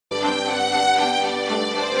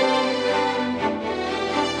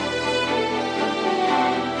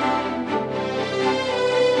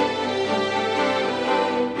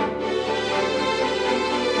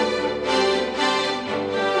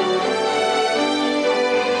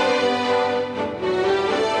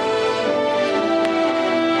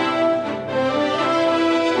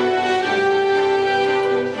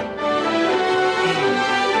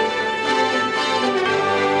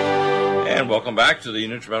back to the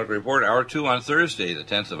NutriMedical Report, Hour 2 on Thursday, the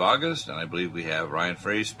 10th of August, and I believe we have Ryan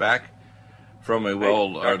Frace back from a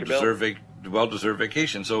well-deserved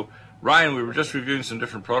vacation. So, Ryan, we were just reviewing some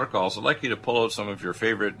different protocols. I'd like you to pull out some of your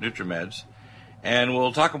favorite NutriMeds, and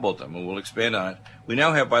we'll talk about them, and we'll expand on it. We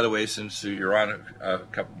now have, by the way, since you're on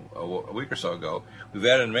a week or so ago, we've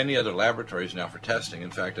added many other laboratories now for testing. In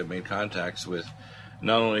fact, I've made contacts with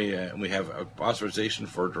not only, we have authorization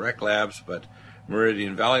for direct labs, but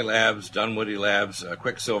Meridian Valley Labs, Dunwoody Labs,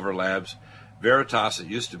 Quicksilver Labs, Veritas, it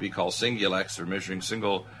used to be called Singulex, for measuring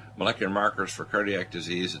single molecular markers for cardiac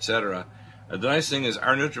disease, etc. The nice thing is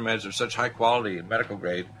our NutriMeds are such high quality and medical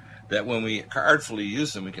grade that when we artfully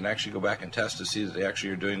use them, we can actually go back and test to see that they actually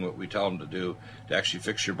are doing what we tell them to do, to actually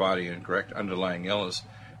fix your body and correct underlying illness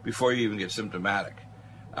before you even get symptomatic,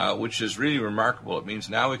 which is really remarkable. It means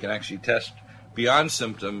now we can actually test beyond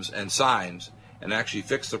symptoms and signs and actually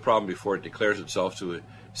fix the problem before it declares itself to a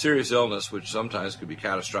serious illness, which sometimes could be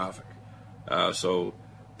catastrophic. So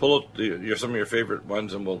pull out some of your favorite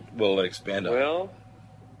ones, and we'll expand on it. Well,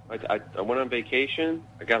 I went on vacation.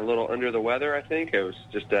 I got a little under the weather, I think. I was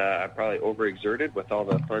just I probably overexerted with all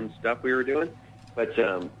the fun stuff we were doing. But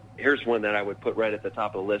here's one that I would put right at the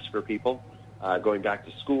top of the list for people. Going back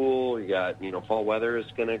to school, you got, fall weather is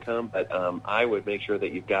going to come. But I would make sure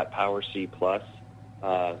that you've got Power C Plus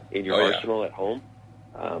in your arsenal at home.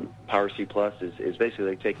 Power C Plus is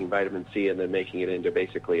basically taking vitamin C and then making it into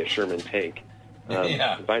basically a Sherman tank.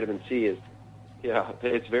 Vitamin C is,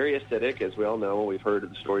 it's very acidic, as we all know. We've heard of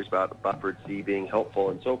the stories about buffered C being helpful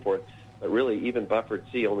and so forth. But really, even buffered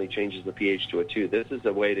C only changes the pH to a 2. This is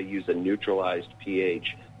a way to use a neutralized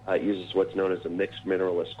pH. It uses what's known as a mixed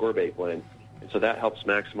mineral ascorbate blend. And so that helps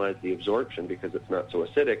maximize the absorption because it's not so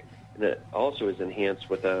acidic. And it also is enhanced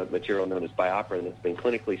with a material known as bioperin that's been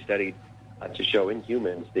clinically studied to show in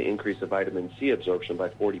humans the increase of vitamin C absorption by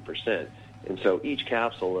 40%. And so each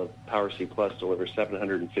capsule of Power C Plus delivers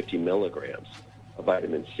 750 milligrams of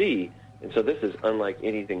vitamin C. And so this is unlike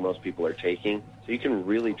anything most people are taking. So you can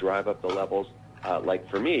really drive up the levels. Like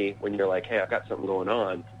for me, when you're like, hey, I've got something going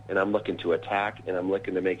on, and I'm looking to attack, and I'm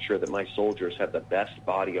looking to make sure that my soldiers have the best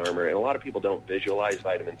body armor. And a lot of people don't visualize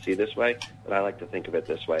vitamin C this way, but I like to think of it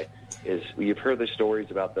this way. Is you've heard the stories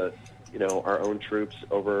about the, our own troops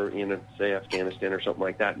over, say Afghanistan or something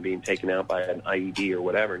like that, and being taken out by an IED or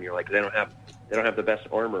whatever, and you're like, they don't have the best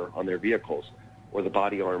armor on their vehicles, or the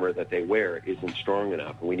body armor that they wear isn't strong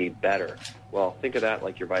enough, and we need better. Well, think of that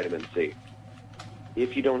like your vitamin C.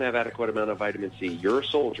 If you don't have adequate amount of vitamin C, your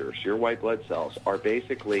soldiers, your white blood cells, are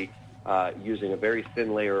basically using a very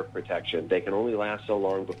thin layer of protection. They can only last so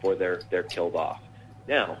long before they're killed off.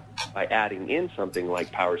 Now, by adding in something like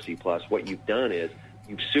Power C Plus, what you've done is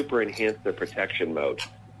you've super enhanced their protection mode.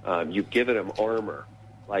 You've given them armor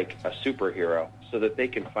like a superhero so that they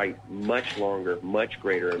can fight much longer, much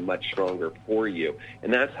greater, and much stronger for you.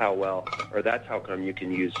 And that's how come you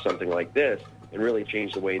can use something like this and really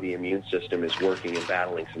change the way the immune system is working and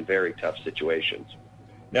battling some very tough situations.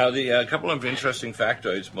 Now, the couple of interesting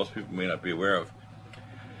factoids most people may not be aware of.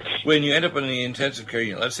 When you end up in the intensive care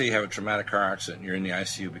unit, let's say you have a traumatic car accident and you're in the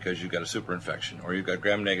ICU because you've got a super infection, or you've got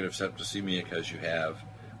gram-negative septicemia because you have,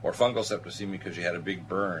 or fungal septicemia because you had a big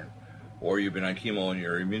burn, or you've been on chemo and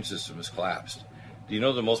your immune system has collapsed. Do you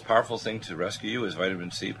know the most powerful thing to rescue you is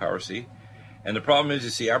vitamin C, Power C? And the problem is, you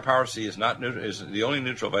see, our Power C is the only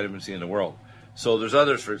neutral vitamin C in the world. So there's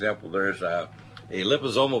others, for example, there's a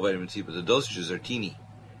liposomal vitamin C, but the dosages are teeny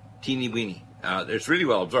weeny. It's really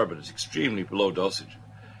well absorbed, but it's extremely low dosage.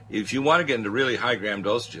 If you want to get into really high gram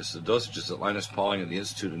dosages, the dosages that Linus Pauling and the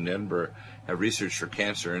Institute in Edinburgh have researched for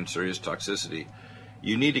cancer and serious toxicity,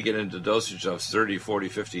 you need to get into dosage of 30, 40,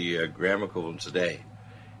 50 gram equivalents a day.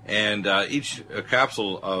 And each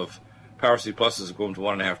capsule of Power C Plus is equivalent to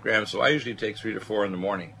 1.5 grams, so I usually take 3 to 4 in the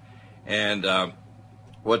morning. And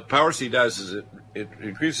what Power C does is it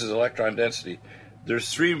increases electron density. There's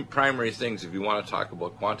 3 primary things if you want to talk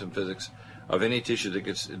about quantum physics of any tissue that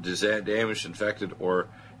gets damaged, infected, or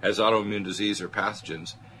has autoimmune disease or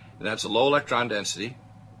pathogens. And that's a low electron density,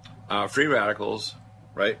 free radicals,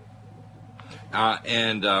 right?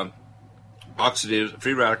 And oxidative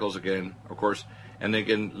free radicals again, of course, and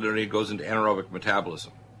then literally goes into anaerobic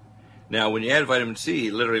metabolism. Now, when you add vitamin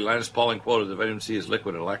C, literally Linus Pauling quoted that vitamin C is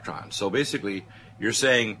liquid electrons. So basically, you're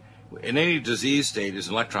saying in any disease state is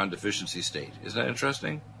an electron deficiency state. Isn't that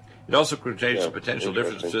interesting? It also creates a potential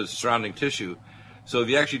difference to the surrounding tissue. So if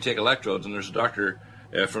you actually take electrodes, and there's a doctor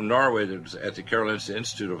from Norway that's at the Karolinska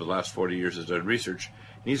Institute over the last 40 years has done research,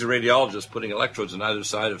 and he's a radiologist putting electrodes on either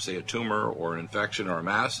side of, say, a tumor or an infection or a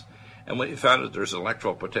mass, and what he found is there's an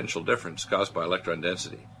electron potential difference caused by electron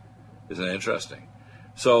density. Isn't that interesting?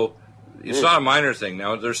 So it's not a minor thing.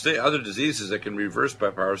 Now, there's other diseases that can be reversed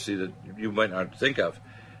by Power C that you might not think of.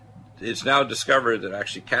 It's now discovered that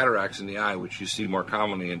actually cataracts in the eye, which you see more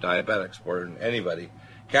commonly in diabetics or in anybody,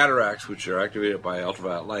 cataracts, which are activated by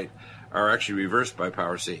ultraviolet light, are actually reversed by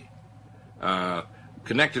Power C.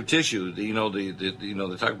 Connective tissue, they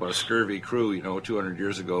talk about a scurvy crew, 200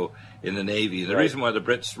 years ago in the Navy. The reason why the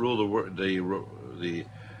Brits rule the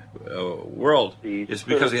world is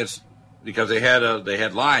because they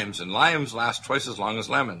had limes, and limes last twice as long as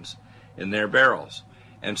lemons in their barrels,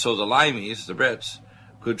 and so the limeys, the Brits,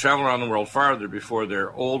 could travel around the world farther before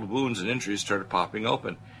their old wounds and injuries started popping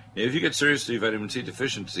open. Now, if you get seriously vitamin C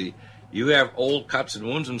deficiency, you have old cuts and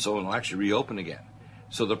wounds and so on will actually reopen again.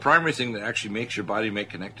 So the primary thing that actually makes your body make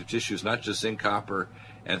connective tissue is not just zinc, copper,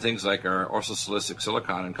 and things like our orthosilicic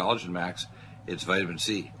silicon and collagen max, it's vitamin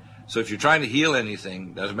C. So if you're trying to heal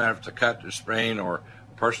anything, doesn't matter if it's a cut or sprain or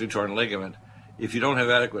partially torn ligament, if you don't have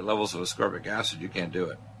adequate levels of ascorbic acid, you can't do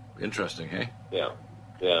it. Interesting, hey? Yeah.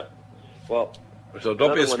 Well, so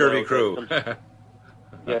don't be a scurvy crew.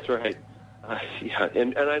 That's right.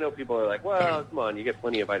 And I know people are like, well, come on, you get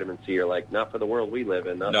plenty of vitamin C. You're like, not for the world we live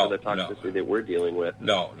in, not for the toxicity that we're dealing with.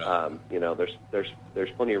 No. There's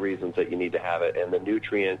plenty of reasons that you need to have it, and the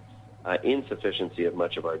nutrient insufficiency of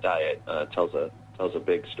much of our diet tells a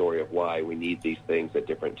big story of why we need these things at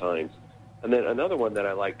different times. And then another one that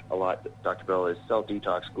I like a lot, Dr. Bell, is cell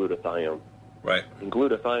detox glutathione. Right. And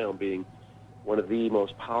glutathione being one of the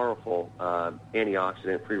most powerful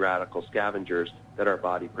antioxidant free radical scavengers that our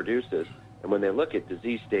body produces. And when they look at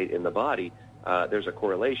disease state in the body, there's a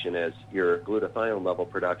correlation as your glutathione level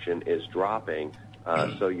production is dropping,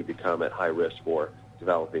 so you become at high risk for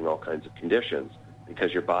developing all kinds of conditions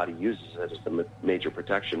because your body uses it as a major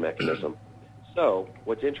protection mechanism. So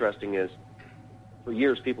what's interesting is for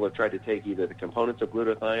years people have tried to take either the components of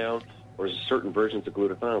glutathione or certain versions of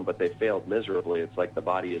glutathione, but they failed miserably. It's like the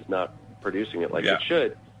body is not producing it like it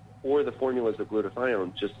should, or the formulas of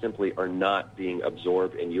glutathione just simply are not being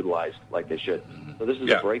absorbed and utilized like they should. So this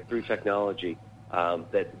is a breakthrough technology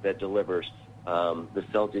that delivers the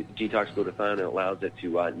cell detox glutathione and allows it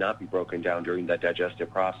to not be broken down during that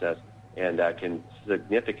digestive process and can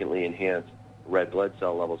significantly enhance red blood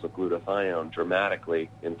cell levels of glutathione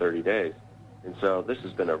dramatically in 30 days. And so this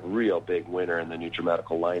has been a real big winner in the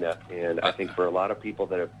NutriMedical lineup. And I think for a lot of people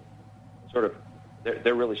that have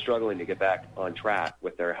they're really struggling to get back on track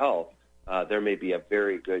with their health, there may be a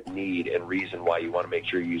very good need and reason why you want to make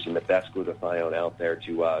sure you're using the best glutathione out there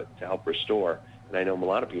to help restore. And I know a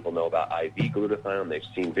lot of people know about IV glutathione. They've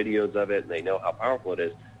seen videos of it, and they know how powerful it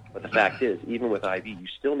is. But the fact is, even with IV, you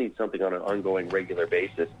still need something on an ongoing, regular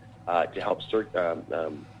basis to help I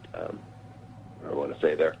want to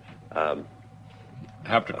say there.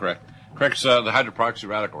 Have to correct. Corrects the hydroperoxy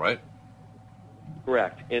radical, right?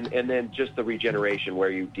 Correct. And then just the regeneration where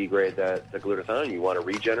you degrade the glutathione, you want to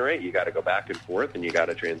regenerate, you got to go back and forth and you got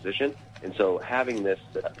to transition. And so having this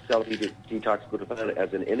cell detox glutathione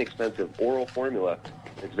as an inexpensive oral formula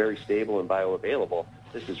that's very stable and bioavailable,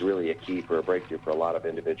 this is really a key for a breakthrough for a lot of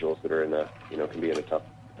individuals that are in a, can be in a tough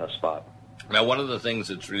spot. Now, one of the things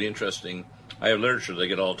that's really interesting, I have literature that I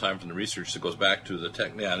get all the time from the research that goes back to the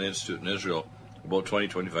Technion Institute in Israel about 20,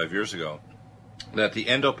 25 years ago, that the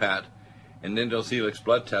endopat and endothelix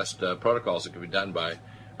blood test protocols that can be done by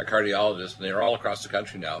a cardiologist, and they're all across the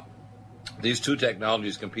country now. These two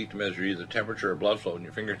technologies compete to measure either temperature or blood flow in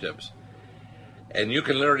your fingertips. And you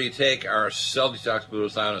can literally take our cell detox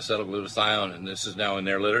glutathione, acetylglutathione, and this is now in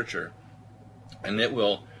their literature, and it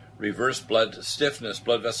will reverse blood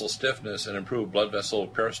vessel stiffness, and improve blood vessel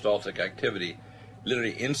peristaltic activity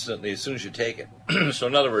literally instantly as soon as you take it. So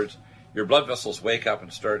in other words, your blood vessels wake up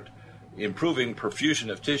and start improving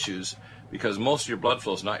perfusion of tissues, because most of your blood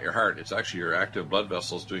flow is not your heart. It's actually your active blood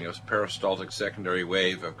vessels doing a peristaltic secondary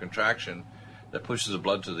wave of contraction that pushes the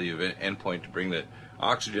blood to the end point to bring the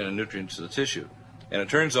oxygen and nutrients to the tissue. And it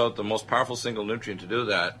turns out the most powerful single nutrient to do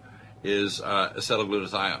that is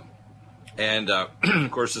acetylglutathione. And, of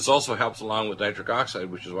course, this also helps along with nitric oxide,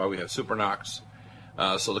 which is why we have supernox.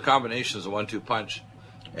 So the combination is a 1-2 punch.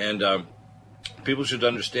 And people should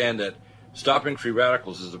understand that stopping free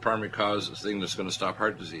radicals is the primary cause of the thing that's going to stop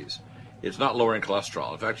heart disease. It's not lowering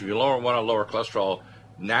cholesterol. In fact, if you want to lower cholesterol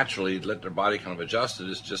naturally, let their body kind of adjust it,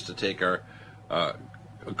 is just to take our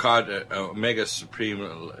cod omega supreme,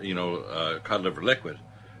 cod liver liquid.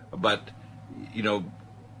 But,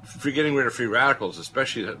 for getting rid of free radicals,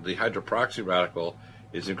 especially the hydroperoxy radical,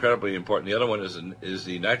 is incredibly important. The other one is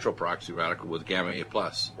the nitroperoxy radical with gamma A+.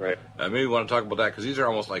 Right. Maybe we want to talk about that, because these are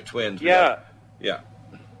almost like twins. Yeah. Yeah.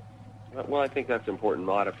 Well, I think that's important.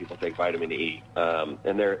 A lot of people take vitamin E,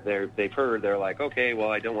 and they're like, okay, well,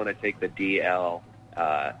 I don't want to take the DL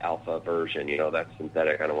alpha version. That's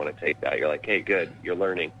synthetic. I don't want to take that. You're like, hey, good, you're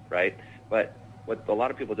learning, right? But what a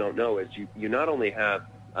lot of people don't know is you not only have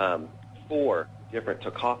 4 different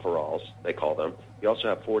tocopherols, they call them. You also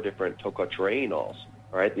have 4 different tocotrienols.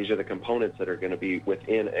 All right, these are the components that are going to be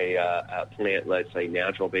within a plant, let's say,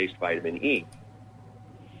 natural-based vitamin E.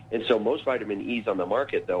 And so most vitamin E's on the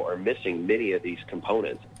market, though, are missing many of these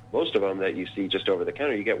components. Most of them that you see just over the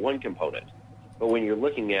counter, you get 1 component. But when you're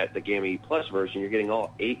looking at the Gamma E Plus version, you're getting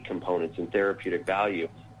all 8 components in therapeutic value,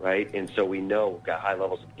 right? And so we know we've got high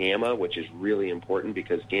levels of gamma, which is really important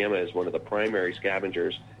because gamma is one of the primary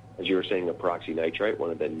scavengers, as you were saying, of peroxynitrite,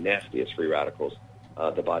 one of the nastiest free radicals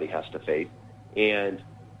the body has to face. And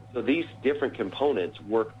so these different components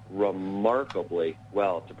work remarkably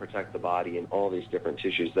well to protect the body in all these different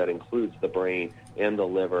tissues. That includes the brain and the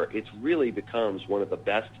liver. It really becomes one of the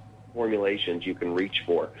best formulations you can reach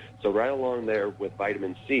for. So right along there with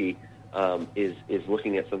vitamin C is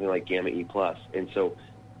looking at something like Gamma E+. And so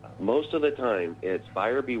most of the time it's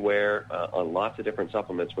buyer beware on lots of different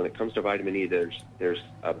supplements. When it comes to vitamin E, there's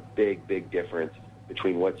a big difference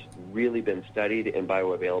between what's really been studied and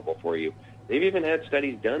bioavailable for you. They've even had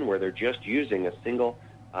studies done where they're just using a single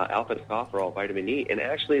alpha tocopherol vitamin E, and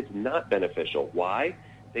actually it's not beneficial. Why?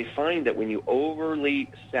 They find that when you overly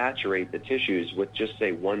saturate the tissues with just,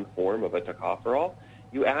 say, one form of a tocopherol,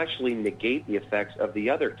 you actually negate the effects of the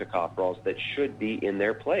other tocopherols that should be in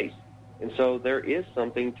their place. And so there is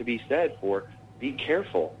something to be said for be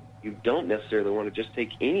careful. You don't necessarily want to just take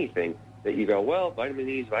anything that you go, well, vitamin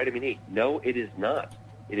E is vitamin E. No, it is not.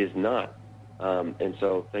 It is not. And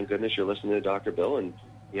so thank goodness you're listening to Dr. Bill, and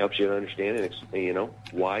he helps you to understand and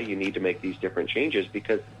why you need to make these different changes,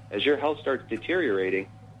 because as your health starts deteriorating,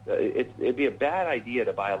 it'd be a bad idea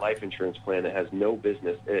to buy a life insurance plan that has no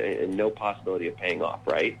business and no possibility of paying off,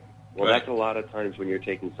 right? Well, right. That's a lot of times when you're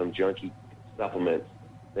taking some junky supplements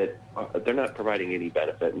that they're not providing any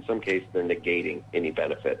benefit. In some cases, they're negating any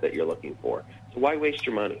benefit that you're looking for. So why waste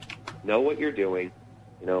your money? Know what you're doing.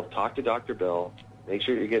 Talk to Dr. Bill. Make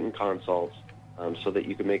sure you're getting consults so that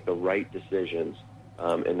you can make the right decisions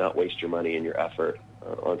and not waste your money and your effort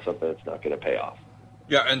on something that's not going to pay off.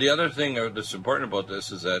 Yeah, and the other thing that's important about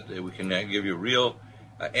this is that we can give you real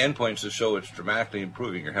endpoints to show it's dramatically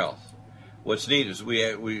improving your health. What's neat is we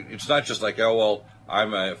it's not just like, oh, well,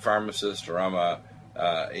 I'm a pharmacist or I'm a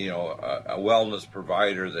wellness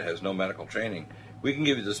provider that has no medical training. We can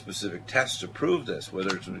give you the specific tests to prove this,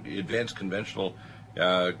 whether it's advanced conventional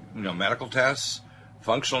medical tests,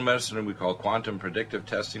 functional medicine, we call quantum predictive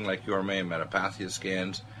testing like URMA and metapathia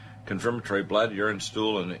scans, confirmatory blood, urine,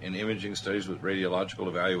 stool, and imaging studies with radiological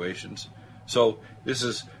evaluations. So this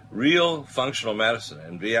is real functional medicine.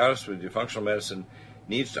 And to be honest with you, functional medicine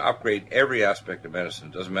needs to upgrade every aspect of medicine.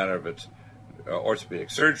 It doesn't matter if it's orthopedic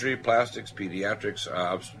surgery, plastics, pediatrics,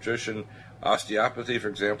 obstetrician, osteopathy, for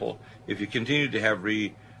example. If you continue to have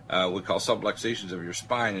we call subluxations of your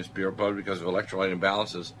spine, it's probably because of electrolyte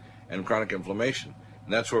imbalances and chronic inflammation.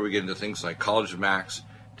 And that's where we get into things like collagen max,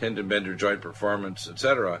 tendon bender, joint performance,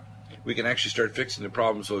 etc. We can actually start fixing the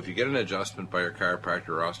problem. So if you get an adjustment by your chiropractor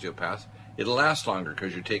or osteopath, it'll last longer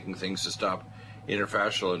because you're taking things to stop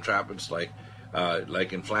interfascial entrapments like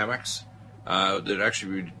Inflamex that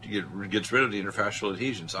actually gets rid of the interfascial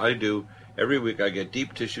adhesions. Every week I get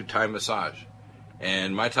deep tissue Thai massage.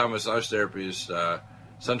 And my Thai massage therapy is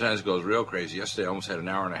sometimes goes real crazy. Yesterday I almost had an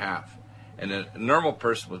hour and a half. And a normal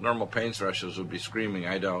person with normal pain thresholds would be screaming.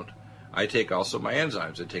 I don't. I take also my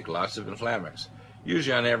enzymes. I take lots of Inflamex.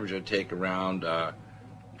 Usually on average I take around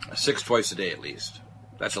 6 twice a day at least.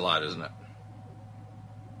 That's a lot, isn't it?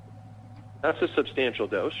 That's a substantial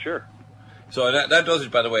dose, sure. So that dosage,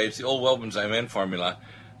 by the way, it's the old Wellbenzyme N formula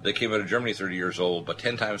that came out of Germany 30 years old, but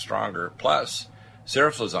 10 times stronger, plus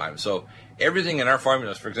serifluzyme. So everything in our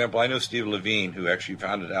formulas, for example, I know Steve Levine, who actually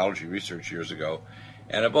founded Allergy Research years ago,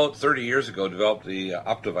 and about 30 years ago developed the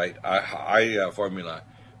Optivite eye formula,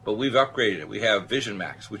 but we've upgraded it. We have Vision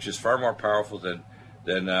Max, which is far more powerful than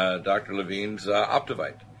Dr. Levine's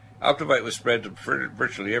Optivite. Optivite was spread to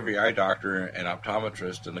virtually every eye doctor and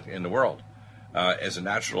optometrist in the world as a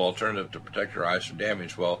natural alternative to protect your eyes from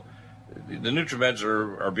damage. Well, the NutriMeds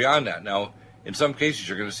are beyond that. Now, in some cases,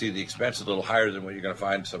 you're going to see the expense a little higher than what you're going to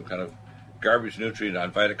find some kind of garbage nutrient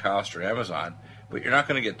on VitaCost or Amazon, but you're not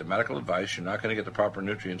going to get the medical advice, you're not going to get the proper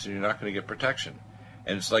nutrients, and you're not going to get protection.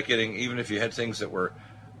 And it's like even if you had things that were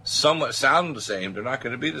somewhat sound the same, they're not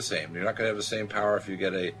going to be the same. You're not going to have the same power if you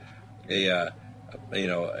get a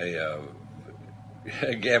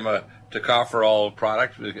gamma tocopherol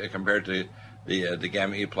product compared to the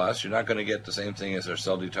Gamma E Plus. You're not going to get the same thing as our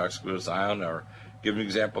cell detox glutathione, or give an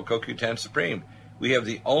example, CoQ10 Supreme. We have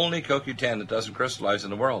the only CoQ10 that doesn't crystallize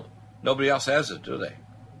in the world. Nobody else has it, do they?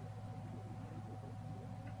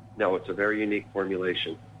 No, it's a very unique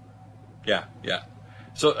formulation. Yeah.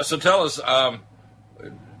 So tell us,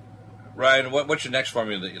 Ryan, what's your next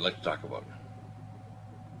formula that you'd like to talk about?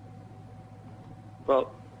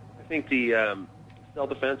 Well, I think the Cell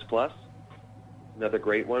Defense Plus, another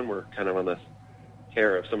great one. We're kind of on the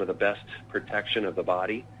care of some of the best protection of the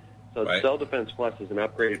body. So right. Cell Defense Plus is an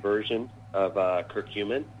upgraded version of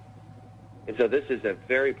curcumin. And so this is a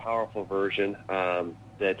very powerful version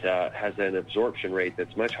that has an absorption rate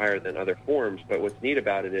that's much higher than other forms. But what's neat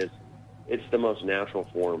about it is it's the most natural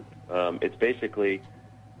form. It's basically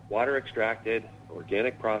water extracted,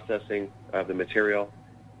 organic processing of the material.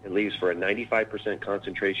 It leaves for a 95%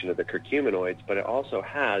 concentration of the curcuminoids, but it also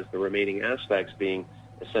has the remaining aspects being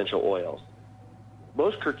essential oils.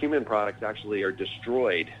 Most curcumin products actually are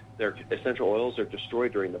destroyed. Their essential oils are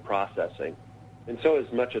destroyed during the processing, and so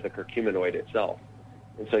is much of the curcuminoid itself.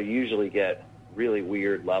 And so you usually get really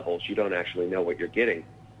weird levels. You don't actually know what you're getting.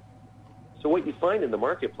 So what you find in the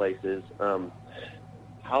marketplace is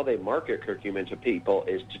how they market curcumin to people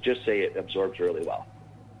is to just say it absorbs really well.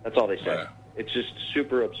 That's all they say. Yeah. It's just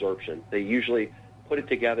super absorption. They usually put it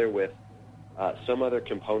together with some other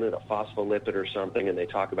component, a phospholipid or something, and they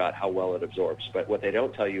talk about how well it absorbs. But what they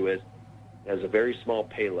don't tell you is it has a very small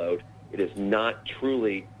payload. It is not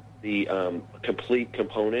truly the complete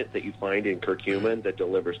component that you find in curcumin that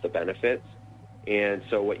delivers the benefits. And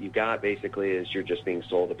so what you got basically is you're just being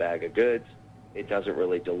sold a bag of goods. It doesn't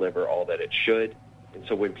really deliver all that it should. And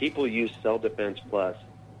so when people use Cell Defense Plus,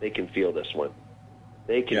 they can feel this one.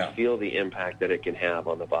 They can feel the impact that it can have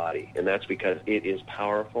on the body. And that's because it is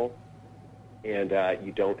powerful, and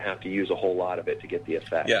you don't have to use a whole lot of it to get the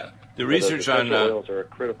effect. Yeah, the research on oils are a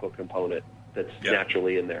critical component that's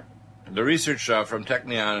naturally in there. The research from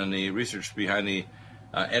Technion and the research behind the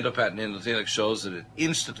endopatent endothelic shows that it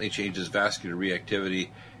instantly changes vascular reactivity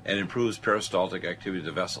and improves peristaltic activity of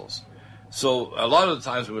the vessels. So a lot of the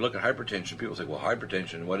times when we look at hypertension, people say, well,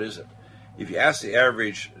 hypertension, what is it? If you ask the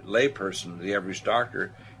average layperson, the average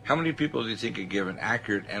doctor, how many people do you think could give an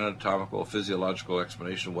accurate anatomical, physiological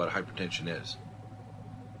explanation of what hypertension is?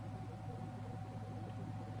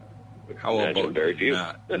 How about very few?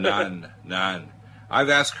 None. I've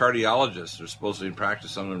asked cardiologists, they're supposedly in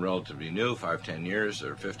practice, some of them relatively new, 5, 10 years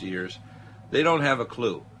or 50 years. They don't have a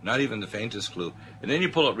clue, not even the faintest clue. And then you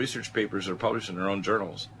pull up research papers that are published in their own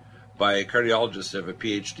journals by cardiologists that have a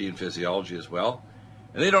PhD in physiology as well.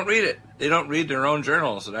 And they don't read it. They don't read their own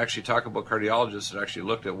journals that actually talk about cardiologists that actually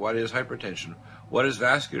looked at what is hypertension, what is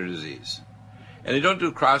vascular disease. And they don't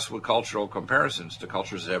do cross-cultural comparisons to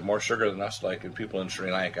cultures that have more sugar than us, like in people in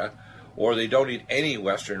Sri Lanka, or they don't eat any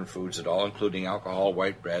Western foods at all, including alcohol,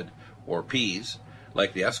 white bread, or peas,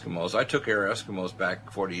 like the Eskimos. I took care of Eskimos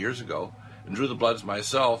back 40 years ago and drew the bloods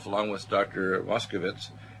myself, along with Dr. Moskowitz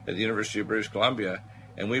at the University of British Columbia,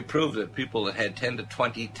 and we proved that people that had 10 to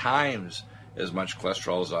 20 times as much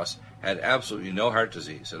cholesterol as us had absolutely no heart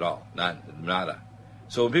disease at all, nada.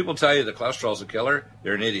 So when people tell you that cholesterol is a killer,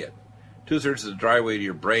 they're an idiot. 2/3 of the dry weight of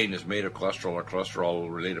your brain is made of cholesterol or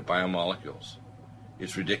cholesterol-related biomolecules.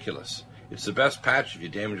 It's ridiculous. It's the best patch if you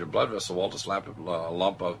damage your blood vessel wall to slap a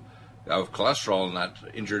lump of cholesterol in that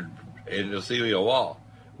injured endothelial wall,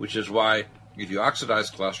 which is why if you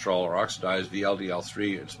oxidize cholesterol or oxidize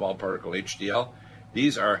VLDL3 and small particle HDL,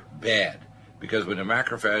 these are bad. Because when a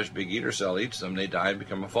macrophage, big eater cell, eats them, they die and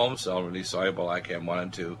become a foam cell, release soluble ACAM 1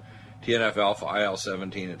 and 2, TNF-alpha,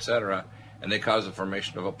 IL-17, etc., and they cause the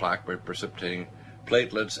formation of a plaque by precipitating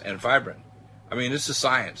platelets and fibrin. I mean, this is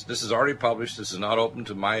science. This is already published. This is not open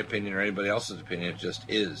to my opinion or anybody else's opinion. It just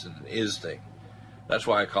is, an is thing. That's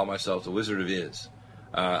why I call myself the Wizard of Is.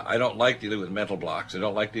 I don't like dealing with mental blocks. I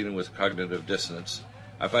don't like dealing with cognitive dissonance.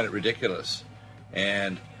 I find it ridiculous.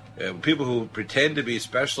 And people who pretend to be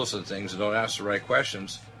specialists in things and don't ask the right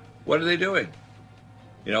questions, what are they doing?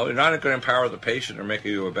 You know, they're not going to empower the patient or make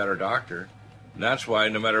you a better doctor. And that's why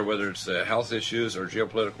no matter whether it's health issues or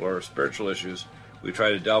geopolitical or spiritual issues, we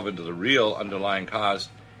try to delve into the real underlying cause.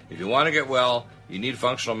 If you want to get well, you need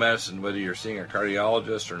functional medicine, whether you're seeing a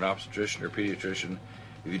cardiologist or an obstetrician or pediatrician.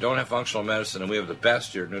 If you don't have functional medicine, and we have the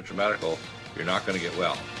best here at NutriMedical, you're not going to get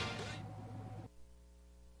well.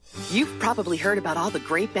 You've probably heard about all the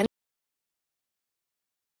great benefits.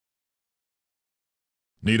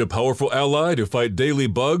 Need a powerful ally to fight daily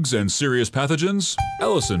bugs and serious pathogens?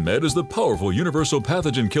 ACAM is the powerful universal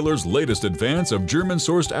pathogen killer's latest advance of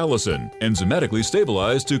German-sourced allicin, enzymatically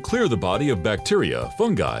stabilized to clear the body of bacteria,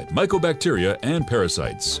 fungi, mycobacteria, and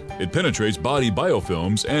parasites. It penetrates body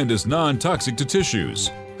biofilms and is non-toxic to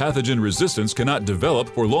tissues. Pathogen resistance cannot develop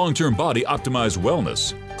for long-term body-optimized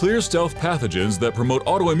wellness. Clear stealth pathogens that promote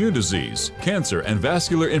autoimmune disease, cancer and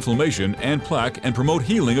vascular inflammation and plaque and promote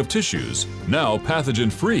healing of tissues. Now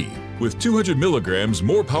pathogen-free. With 200 milligrams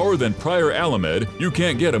more power than prior Alamed, you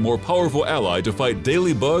can't get a more powerful ally to fight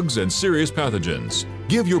daily bugs and serious pathogens.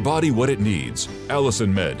 Give your body what it needs.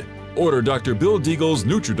 ACAM. Order Dr. Bill Deagle's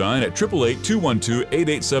Nutridyne at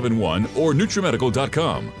 888-212-8871 or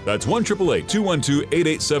NutriMedical.com. That's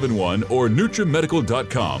 1-888-212-8871 or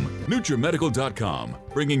NutriMedical.com. NutriMedical.com,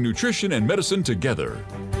 bringing nutrition and medicine together.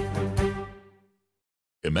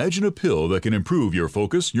 Imagine a pill that can improve your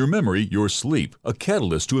focus, your memory, your sleep, a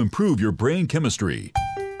catalyst to improve your brain chemistry.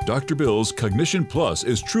 Dr. Bill's Cognition Plus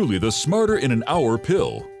is truly the smarter in an hour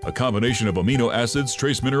pill. A combination of amino acids,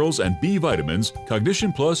 trace minerals, and B vitamins,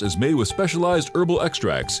 Cognition Plus is made with specialized herbal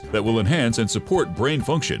extracts that will enhance and support brain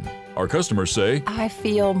function. Our customers say, I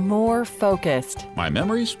feel more focused. My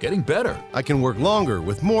memory's getting better. I can work longer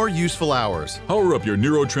with more useful hours. Power up your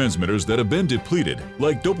neurotransmitters that have been depleted,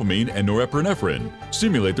 like dopamine and norepinephrine.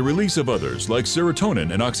 Stimulate the release of others, like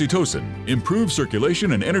serotonin and oxytocin. Improve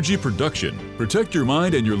circulation and energy production. Protect your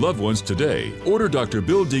mind and your loved ones today. Order Dr.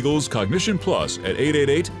 Bill Deagle's Cognition Plus at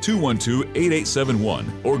 888-212-8871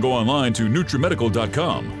 or go online to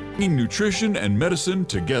NutriMedical.com. Bringing nutrition and medicine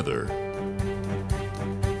together.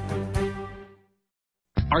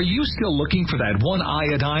 Are you still looking for that one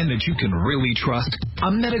iodine that you can really trust? A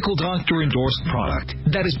medical doctor endorsed product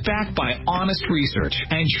that is backed by honest research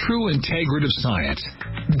and true integrative science?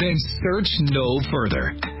 Then search no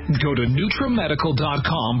further. Go to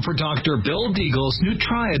NutriMedical.com for Dr. Bill Deagle's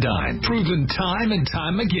Nutriodine, proven time and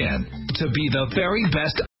time again to be the very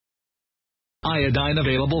best iodine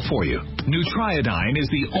available for you. Nutriodine is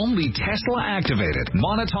the only Tesla-activated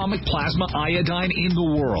monatomic plasma iodine in the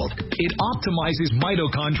world. It optimizes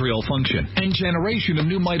mitochondrial function and generation of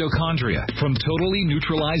new mitochondria, from totally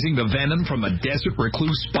neutralizing the venom from a desert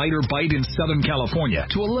recluse spider bite in Southern California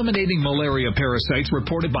to eliminating malaria parasites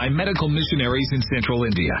reported by medical missionaries in Central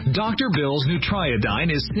India. Dr. Bill's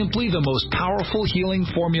Nutriodine is simply the most powerful healing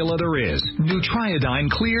formula there is.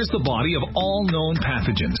 Nutriodine clears the body of all known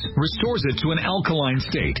pathogens, restores it to an alkaline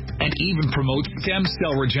state, and even promotes stem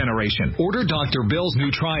cell regeneration. Order Dr. Bill's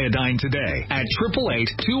Nutriodine today at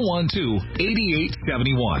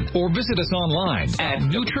 888-212-8871 or visit us online at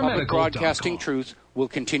NutriMedical.com. Public broadcasting truth will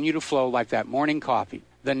continue to flow like that morning coffee.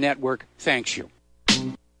 The network thanks you.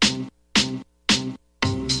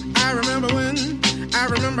 I remember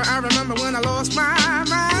when I lost my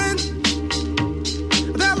mind.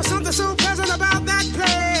 There was something so pleasant about that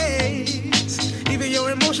place. Even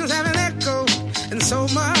your emotions have an echo in so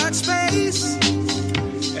much space.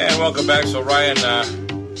 And welcome back. So, Ryan,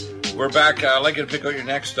 we're back. I'd like you to pick out your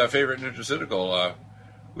next favorite nutraceutical.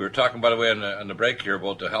 We were talking, by the way, on the break here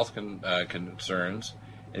about the health concerns.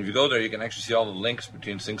 And if you go there, you can actually see all the links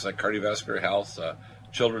between things like cardiovascular health,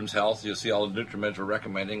 children's health. You'll see all the NutriMeds we're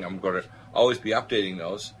recommending. I'm going to always be updating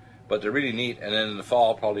those. But they're really neat. And then in the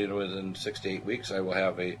fall, probably within 6 to 8 weeks, I will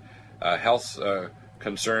have a health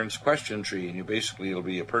concerns question tree. And it'll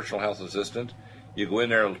be a personal health assistant. You go in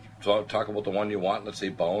there, talk about the one you want, let's say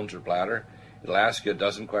bones or bladder. It'll ask you a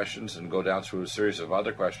dozen questions and go down through a series of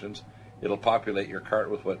other questions. It'll populate your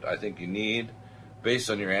cart with what I think you need based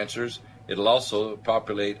on your answers. It'll also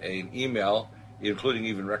populate an email, including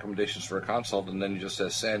even recommendations for a consult, and then you just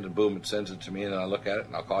says send, and boom, it sends it to me, and I'll look at it,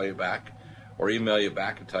 and I'll call you back or email you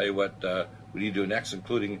back and tell you what we need to do next,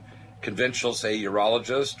 including conventional, say,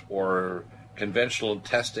 urologist or conventional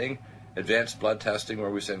testing, advanced blood testing,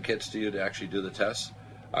 where we send kits to you to actually do the tests.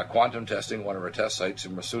 Quantum testing, one of our test sites,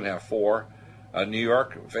 and we'll soon have 4. New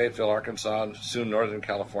York, Fayetteville, Arkansas, soon Northern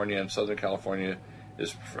California, and Southern California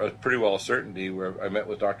is pretty well a certainty. Where I met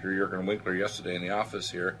with Dr. Jurgen Winkler yesterday in the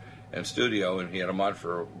office here and studio, and he had him on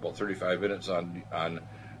for about 35 minutes on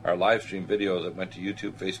our live stream video that went to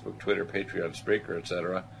YouTube, Facebook, Twitter, Patreon, Spreaker,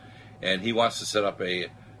 etc. And he wants to set up a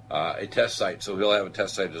test site, so he'll have a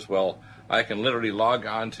test site as well. I can literally log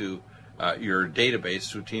on to your database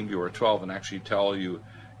through TeamViewer 12 and actually tell you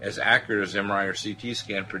as accurate as MRI or CT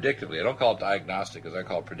scan predictively. I don't call it diagnostic, as I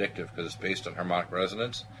call it predictive, because it's based on harmonic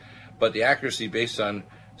resonance. But the accuracy based on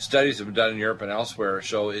studies that have been done in Europe and elsewhere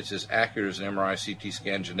show it's as accurate as an MRI, CT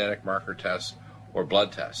scan, genetic marker tests, or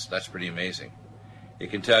blood tests. That's pretty amazing. It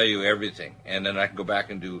can tell you everything. And then I can go back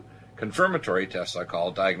and do confirmatory tests, I call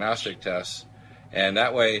diagnostic tests, And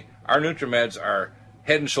that way, our NutriMeds are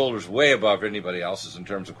head and shoulders way above anybody else's in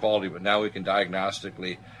terms of quality, but now we can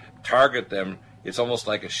diagnostically target them. It's almost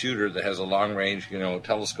like a shooter that has a long-range,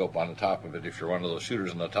 telescope on the top of it. If you're one of those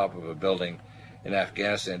shooters on the top of a building in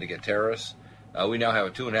Afghanistan to get terrorists, we now have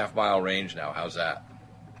a 2.5-mile range now. How's that?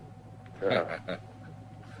 Yeah.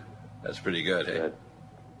 That's pretty good, hey?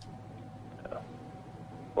 Yeah.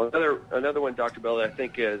 Well, another one, Dr. Bell, that I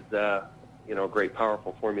think is a great,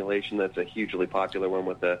 powerful formulation that's a hugely popular one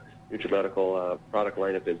with the NutriMedical product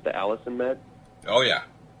lineup is the Allison Med. Oh, yeah.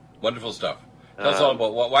 Wonderful stuff. Tell us all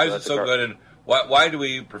about why is it so good, and why do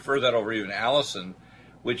we prefer that over even Allison,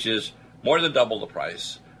 which is more than double the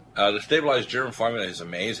price. The stabilized germ formula is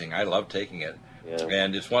amazing. I love taking it. Yeah.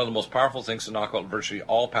 And it's one of the most powerful things to knock out virtually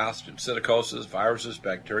all pathogens, psittacosis, viruses,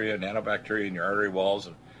 bacteria, nanobacteria in your artery walls,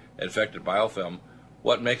 and infected biofilm.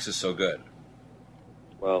 What makes it so good?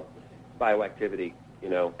 Well, bioactivity,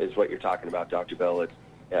 is what you're talking about, Dr. Bell.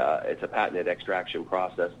 It's a patented extraction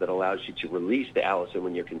process that allows you to release the allicin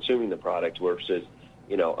when you're consuming the product versus,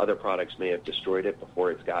 other products may have destroyed it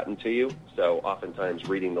before it's gotten to you. So oftentimes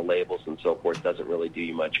reading the labels and so forth doesn't really do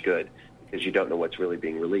you much good because you don't know what's really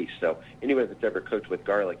being released. So anyone that's ever cooked with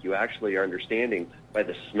garlic, you actually are understanding by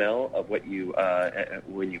the smell of what you,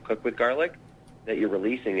 when you cook with garlic, that you're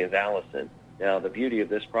releasing is allicin. Now, the beauty of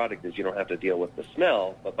this product is you don't have to deal with the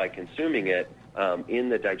smell, but by consuming it in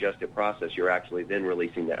the digestive process, you're actually then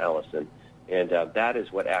releasing the allicin. And that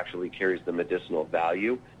is what actually carries the medicinal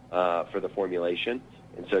value for the formulation.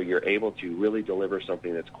 And so you're able to really deliver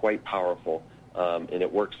something that's quite powerful. And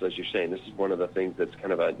it works, as you're saying. This is one of the things that's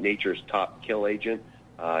kind of a nature's top kill agent.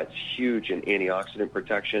 It's huge in antioxidant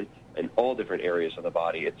protection in all different areas of the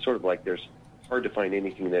body. It's sort of like there's hard to find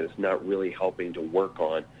anything that is not really helping to work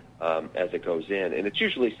on as it goes in. And it's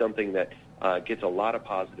usually something that gets a lot of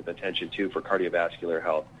positive attention, too, for cardiovascular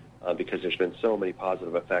health because there's been so many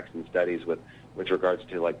positive effects in studies with regards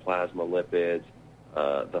to, like, plasma lipids,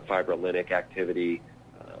 the fibrinolytic activity,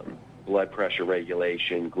 blood pressure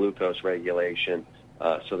regulation, glucose regulation.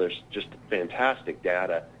 So there's just fantastic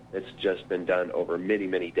data that's just been done over many,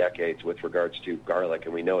 many decades with regards to garlic,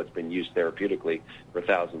 and we know it's been used therapeutically for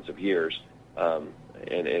thousands of years.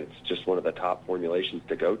 And it's just one of the top formulations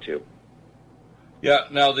to go to. Yeah.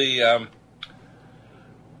 Now,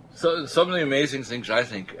 so some of the amazing things I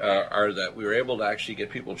think are that we were able to actually get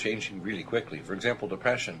people changing really quickly. For example,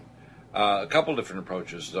 depression. A couple different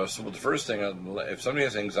approaches. So the first thing, if somebody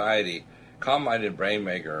has anxiety, calm-minded brain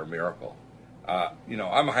maker are a miracle.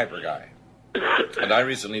 I'm a hyper guy, and I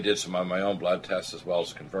recently did some of my own blood tests as well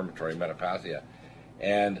as confirmatory metapathia,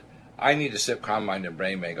 and I need to sip calm-minded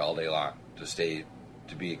brain mag all day long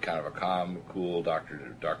to be kind of a calm, cool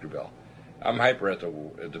Dr. Bill. I'm hyper at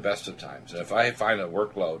the best of times, and if I find a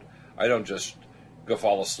workload, I don't just go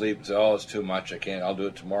fall asleep and say, "Oh, it's too much. I can't. I'll do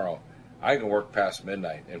it tomorrow." I can work past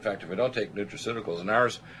midnight. In fact, if I don't take nutraceuticals, and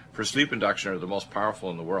ours for sleep induction are the most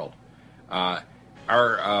powerful in the world. Our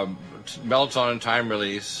melatonin time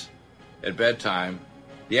release at bedtime,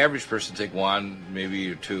 the average person take one,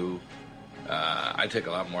 maybe two. I take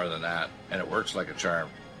a lot more than that, and it works like a charm.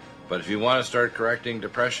 But if you want to start correcting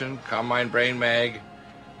depression, Calm Mind Brain Mag,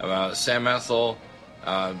 Samethyl,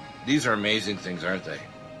 these are amazing things, aren't they?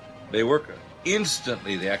 They work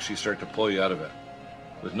instantly. They actually start to pull you out of it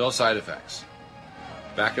with no side effects.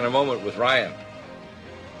 Back in a moment with Ryan.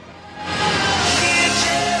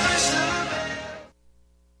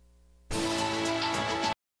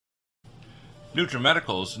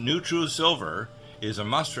 NutriMedical's NutriSilver is a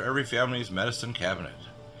must for every family's medicine cabinet.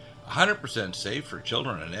 100% safe for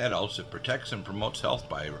children and adults, it protects and promotes health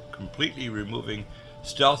by completely removing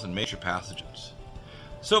stealth and major pathogens.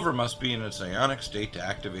 Silver must be in its ionic state to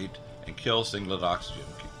activate and kill singlet oxygen,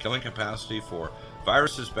 killing capacity for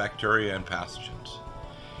viruses, bacteria, and pathogens.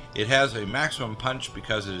 It has a maximum punch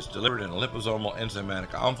because it is delivered in a liposomal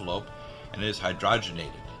enzymatic envelope and is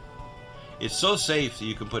hydrogenated. It's so safe that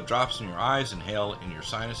you can put drops in your eyes and inhale in your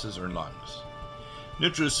sinuses or lungs.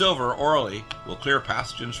 NutriSilver orally will clear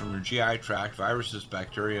pathogens from your GI tract, viruses,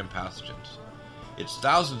 bacteria, and pathogens. It's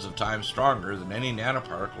thousands of times stronger than any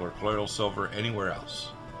nanoparticle or colloidal silver anywhere else.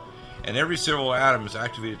 And every silver atom is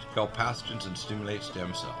activated to kill pathogens and stimulate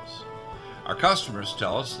stem cells. Our customers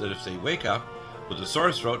tell us that if they wake up with a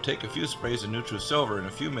sore throat, take a few sprays of NutriSilver in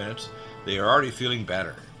a few minutes, they are already feeling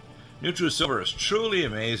better. NutriSilver is truly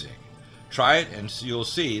amazing. Try it and you'll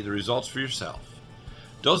see the results for yourself.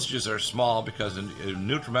 Dosages are small because of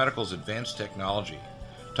NutriMedical's advanced technology,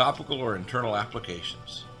 topical or internal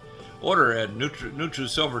applications. Order at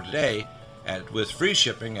NutriSilver today with free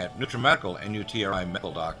shipping at NutriMedical,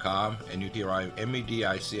 NutriMedical.com,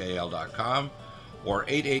 NutriMedical.com, or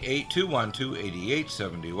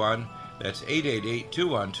 888-212-8871. That's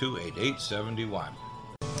 888-212-8871.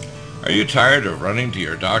 Are you tired of running to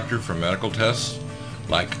your doctor for medical tests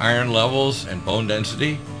like iron levels and bone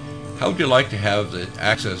density? How would you like to have the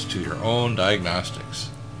access to your own diagnostics?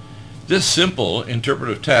 This simple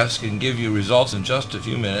interpretive test can give you results in just a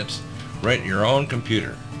few minutes right in your own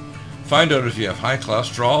computer. Find out if you have high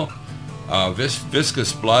cholesterol,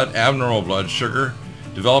 viscous blood, abnormal blood sugar,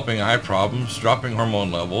 developing eye problems, dropping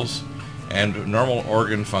hormone levels, and normal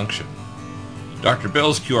organ function. Dr.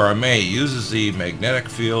 Bill's QRMA uses the magnetic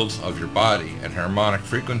fields of your body and harmonic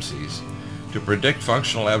frequencies to predict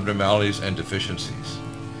functional abnormalities and deficiencies.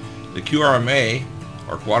 The QRMA,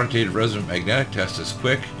 or Quantitative Resonant Magnetic Test, is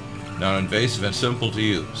quick, non-invasive, and simple to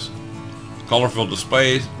use. Colorful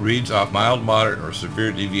displays reads off mild, moderate, or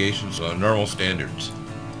severe deviations of normal standards.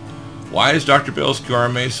 Why is Dr. Bill's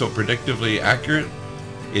QRMA so predictively accurate?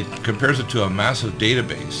 It compares it to a massive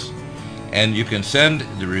database, and you can send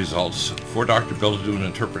the results for Dr. Bill to do an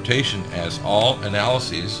interpretation, as all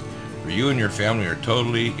analyses for you and your family are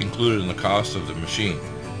totally included in the cost of the machine.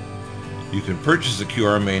 You can purchase the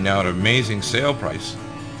QRMA now at an amazing sale price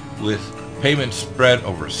with payments spread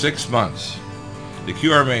over 6 months. The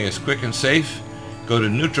QRMA is quick and safe. Go to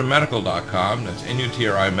NutriMedical.com, that's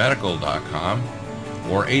NutriMedical.com,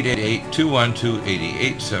 or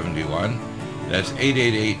 888-212-8871. That's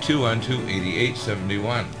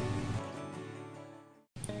 888-212-8871.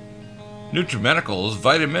 NutriMedical's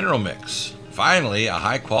Vitamineral Mix. Finally, a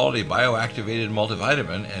high-quality bioactivated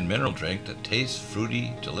multivitamin and mineral drink that tastes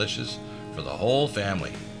fruity, delicious for the whole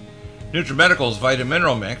family. NutriMedical's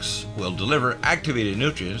Vitamineral Mix will deliver activated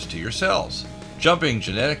nutrients to your cells, jumping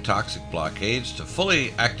genetic toxic blockades to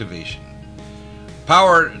fully activation.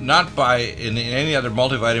 Powered not by in any other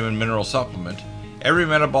multivitamin mineral supplement, every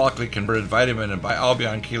metabolically converted vitamin and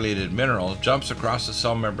bialbion chelated mineral jumps across the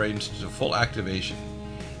cell membranes to full activation.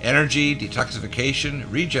 Energy, detoxification,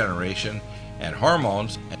 regeneration, and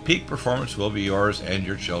hormones, and peak performance will be yours and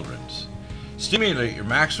your children's. Stimulate your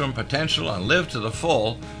maximum potential and live to the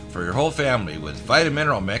full for your whole family with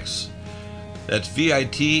Vitamineral Mix. That's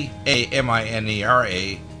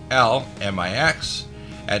VITAMINERALMIX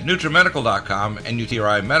at NutriMedical.com and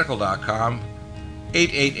NutriMedical.com,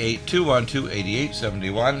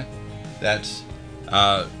 888-212-8871. That's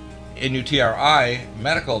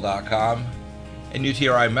NutriMedical.com and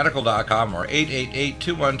NutriMedical.com, or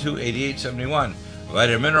 888-212-8871.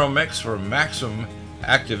 Vitamineral Mix for maximum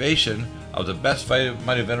activation of the best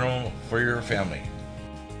vitamin for your family.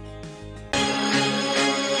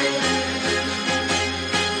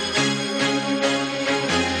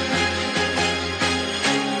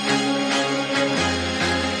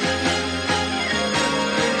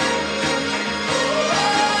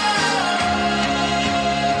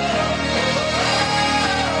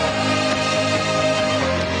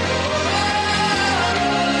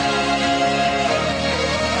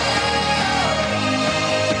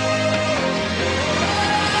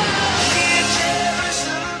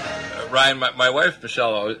 Ryan, my wife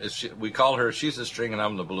Michelle, we call her, she's the string and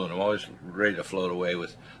I'm the balloon. I'm always ready to float away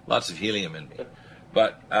with lots of helium in me.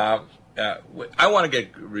 But I want to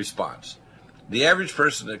get response. The average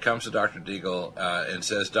person that comes to Dr. Deagle and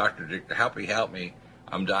says, Dr. Deagle, help me,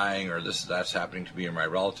 I'm dying, or that's happening to me or my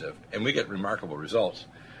relative, and we get remarkable results.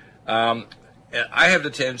 I have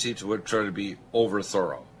the tendency to try to be over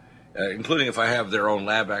thorough, including if I have their own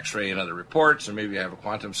lab x-ray and other reports, or maybe I have a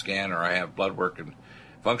quantum scan, or I have blood work and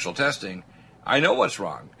functional testing. I know what's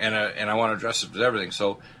wrong, and I want to address it with everything.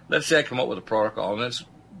 So let's say I come up with a protocol, and let's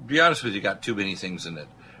be honest with you, got too many things in it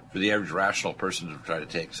for the average rational person to try to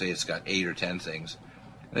take. Say it's got 8 or 10 things.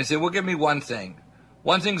 And they say, well, give me one thing.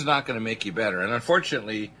 One thing's not going to make you better. And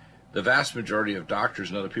unfortunately, the vast majority of doctors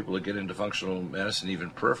and other people that get into functional medicine,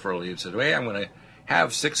 even peripherally, and said, hey, I'm going to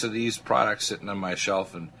have 6 of these products sitting on my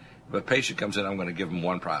shelf, and if a patient comes in, I'm going to give them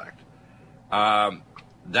one product.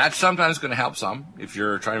 That's sometimes going to help some. If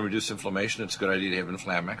you're trying to reduce inflammation, it's a good idea to have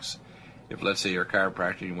Inflamex. If, let's say, you're a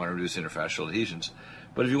chiropractor and you want to reduce interfascial adhesions.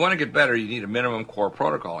 But if you want to get better, you need a minimum core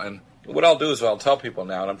protocol. And what I'll do is I'll tell people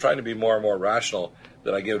now, and I'm trying to be more and more rational,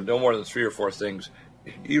 that I give no more than 3 or 4 things.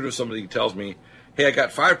 Even if somebody tells me, hey, I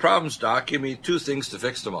got 5 problems, doc, give me 2 things to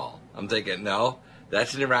fix them all. I'm thinking, no,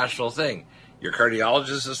 that's an irrational thing. Your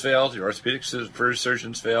cardiologist has failed, your orthopedic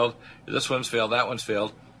surgeon's failed, this one's failed, that one's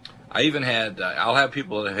failed. I even had, I'll have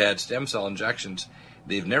people that have had stem cell injections.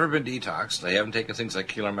 They've never been detoxed. They haven't taken things like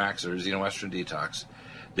Keeler Max or Xenoestrin Detox.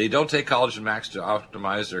 They don't take Collagen Max to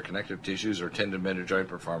optimize their connective tissues or tendon bend or joint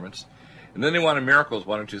performance. And then they want a miracle with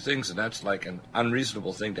 1 or 2 things, and that's like an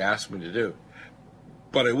unreasonable thing to ask me to do.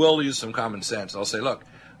 But I will use some common sense. I'll say, look,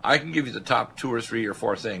 I can give you the top 2 or 3 or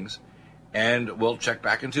 4 things, and we'll check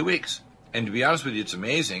back in 2 weeks. And to be honest with you, it's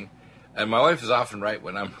amazing. And my wife is often right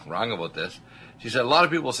when I'm wrong about this. She said, a lot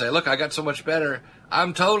of people say, look, I got so much better.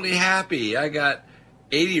 I'm totally happy. I got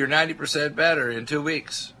 80 or 90% better in 2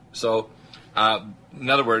 weeks. So, in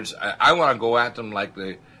other words, I want to go at them like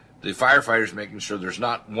the firefighters, making sure there's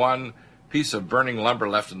not one piece of burning lumber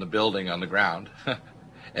left in the building on the ground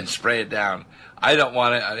and spray it down. I don't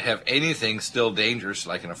want to have anything still dangerous,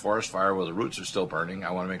 like in a forest fire where the roots are still burning.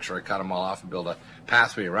 I want to make sure I cut them all off and build a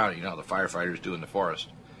pathway around it. You know how the firefighters do in the forest.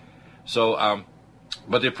 So,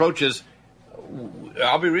 but the approach is,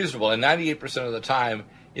 I'll be reasonable. And 98% of the time,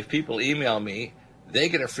 if people email me, they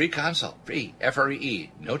get a free consult, free,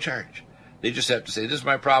 F-R-E-E, no charge. They just have to say, this is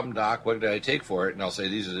my problem, doc, what did I take for it? And I'll say,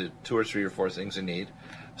 these are the 2 or 3 or 4 things I need.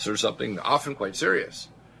 So something often quite serious,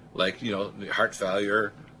 like, heart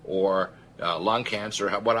failure or lung cancer,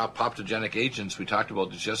 what apoptogenic agents. We talked about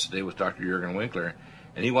this yesterday with Dr. Jürgen Winkler,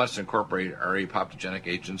 and he wants to incorporate our apoptogenic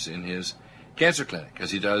agents in his cancer clinic, because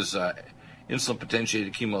he does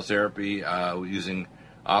insulin-potentiated chemotherapy using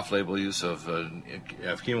off-label use of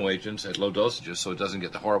chemo agents at low dosages so it doesn't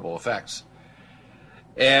get the horrible effects.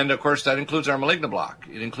 And, of course, that includes our malignant block.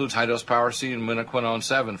 It includes high-dose power C and minoquinone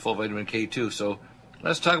 7, full vitamin K2. So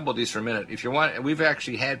let's talk about these for a minute. If you want, we've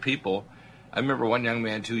actually had people. I remember one young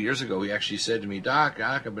man 2 years ago, he actually said to me, Doc,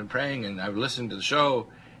 I've been praying and I've listened to the show,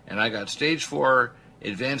 and I got stage 4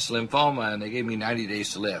 advanced lymphoma, and they gave me 90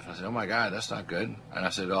 days to live. I said, oh, my God, that's not good. And I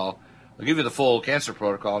said, I'll give you the full cancer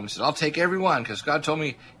protocol. And he said, I'll take every one, because God told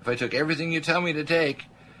me if I took everything you tell me to take,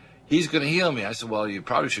 He's going to heal me. I said, well, you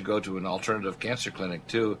probably should go to an alternative cancer clinic,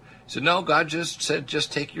 too. He said, no, God just said,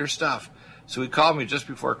 just take your stuff. So he called me just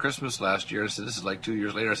before Christmas last year and said, this is like 2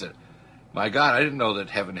 years later. I said, my God, I didn't know that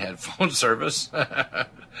heaven had phone service. I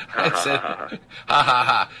said, ha, ha,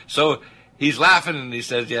 ha. So he's laughing, and he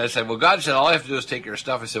says, yeah. I said, well, God said all I have to do is take your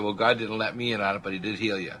stuff. I said, well, God didn't let me in on it, but He did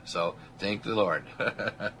heal you. So thank the Lord.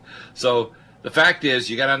 So the fact is,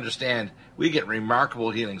 you got to understand, we get remarkable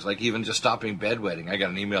healings, like even just stopping bedwetting. I got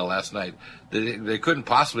an email last night. They couldn't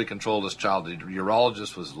possibly control this child. The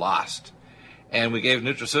urologist was lost. And we gave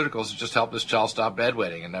nutraceuticals to just help this child stop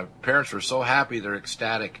bedwetting. And the parents were so happy, they're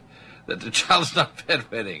ecstatic that the child's not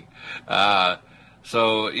bedwetting.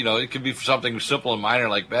 So, it could be something simple and minor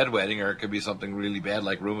like bedwetting, or it could be something really bad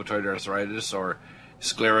like rheumatoid arthritis or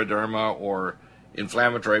scleroderma or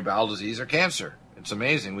inflammatory bowel disease or cancer. It's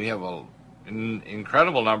amazing. We have an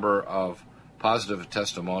incredible number of positive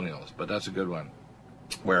testimonials, but that's a good one.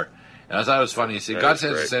 And I thought it was funny. He said, God has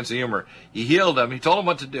a sense of humor. He healed him. He told him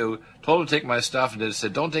what to do, told him to take my stuff, and then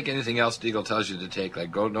said, don't take anything else Deagle tells you to take.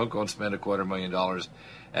 Like, don't go and spend $250,000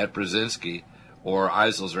 at Brzezinski or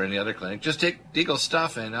Eisel's or any other clinic. Just take Deagle's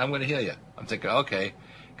stuff, and I'm going to heal you. I'm thinking, okay,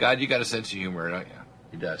 God, you got a sense of humor, don't you?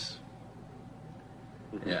 He does.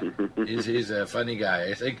 Yeah, he's a funny guy.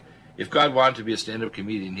 I think if God wanted to be a stand-up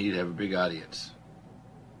comedian, he'd have a big audience.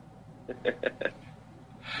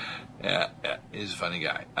 Yeah, he's a funny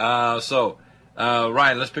guy.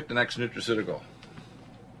 Ryan, let's pick the next nutraceutical.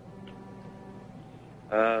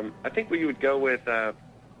 I think what you would go with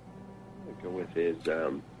is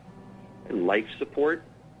life support.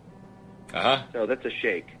 Uh-huh. So that's a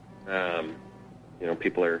shake.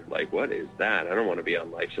 People are like, what is that? I don't want to be on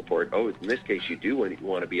life support. Oh, in this case, you do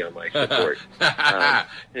want to be on life support.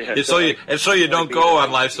 So you don't go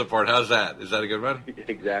on life support. How's that? Is that a good one?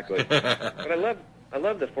 Exactly. But I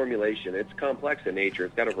love the formulation. It's complex in nature.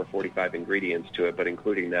 It's got over 45 ingredients to it, but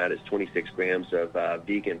including that is 26 grams of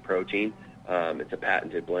vegan protein. It's a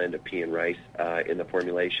patented blend of pea and rice in the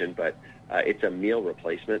formulation, but it's a meal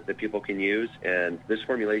replacement that people can use. And this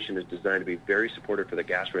formulation is designed to be very supportive for the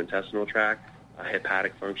gastrointestinal tract,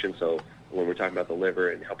 hepatic function. So when we're talking about the liver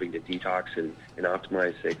and helping to detox and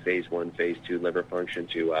optimize, say, phase 1, phase 2 liver function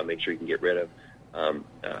to make sure you can get rid of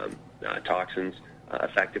toxins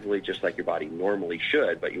effectively, just like your body normally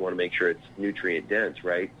should, but you want to make sure it's nutrient dense,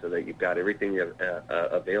 right? So that you've got everything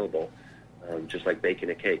available, just like baking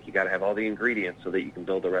a cake. You got to have all the ingredients so that you can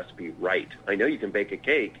build the recipe right. I know you can bake a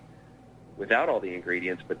cake without all the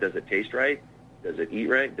ingredients, but does it taste right? Does it eat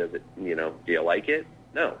right? Does it, do you like it?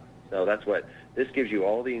 No. So that's what this gives you,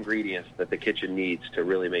 all the ingredients that the kitchen needs to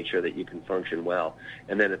really make sure that you can function well.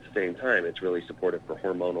 And then at the same time, it's really supportive for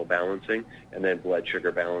hormonal balancing and then blood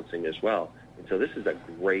sugar balancing as well. And so this is a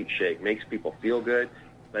great shake. Makes people feel good.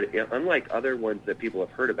 But unlike other ones that people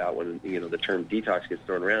have heard about when, the term detox gets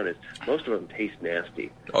thrown around, is most of them taste nasty.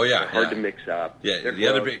 Oh, yeah. They're hard to mix up. Yeah, they're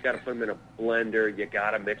gross. You got to put them in a blender. You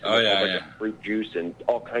got to mix them with a bunch of fruit juice and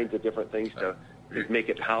all kinds of different things to make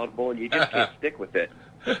it palatable, and you just can't stick with it.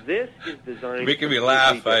 This is designed. Making me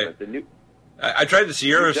laugh. I tried this a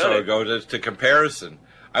year or so ago to comparison.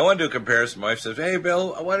 I want to do a comparison. My wife says, hey,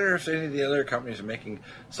 Bill, I wonder if any of the other companies are making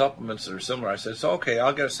supplements that are similar. I said, so, okay,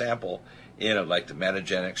 I'll get a sample of like the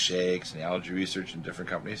Metagenic shakes and the allergy research in different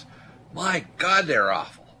companies. My God, they're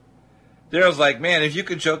awful. There was like, man, if you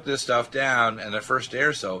can choke this stuff down in the first day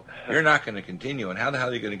or so, you're not going to continue. And how the hell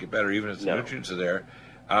are you going to get better, even if the nutrients are there?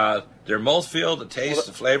 Their mouthfeel, the taste,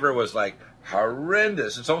 the flavor was like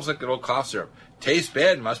horrendous. It's almost like an old cough syrup. Tastes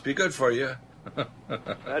bad, must be good for you.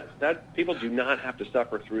 that people do not have to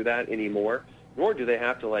suffer through that anymore, nor do they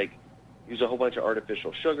have to like use a whole bunch of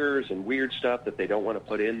artificial sugars and weird stuff that they don't want to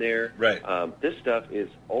put in there. Right. This stuff is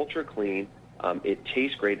ultra clean. It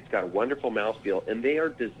tastes great. It's got a wonderful mouthfeel, and they are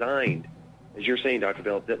designed, as you're saying, Dr.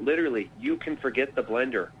 Bill, that literally you can forget the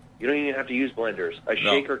blender. You don't even have to use blenders. A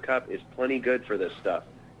shaker cup is plenty good for this stuff.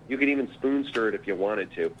 You could even spoon stir it if you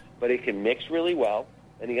wanted to, but it can mix really well.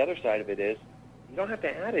 And the other side of it is you don't have to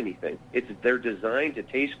add anything. They're designed to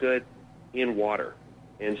taste good in water.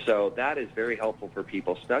 And so that is very helpful for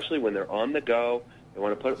people, especially when they're on the go. They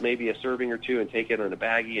want to put maybe a serving or two and take it on a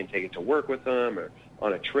baggie and take it to work with them or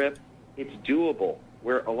on a trip. It's doable.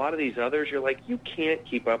 Where a lot of these others, you're like, you can't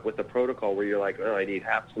keep up with the protocol where you're like, oh, I need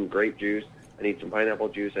half some grape juice, I need some pineapple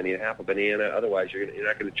juice, I need half a banana. Otherwise, you're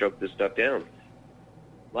not going to choke this stuff down.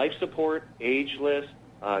 Life Support, Ageless,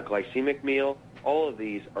 Glycemic Meal, all of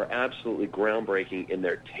these are absolutely groundbreaking in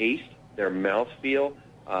their taste, their mouthfeel,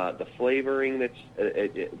 the flavoring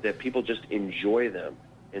that people just enjoy them.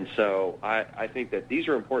 And so I think that these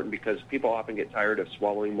are important because people often get tired of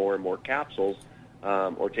swallowing more and more capsules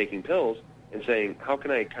or taking pills and saying, how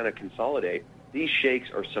can I kind of consolidate? These shakes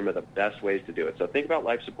are some of the best ways to do it. So think about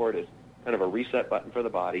Life Support as kind of a reset button for the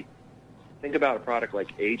body. Think about a product like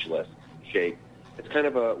Ageless Shake. It's kind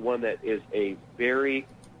of one that is a very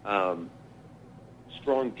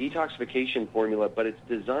strong detoxification formula, but it's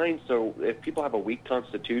designed so if people have a weak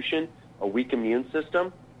constitution, a weak immune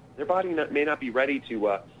system, their body may not be ready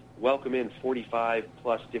to welcome in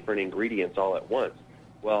 45-plus different ingredients all at once.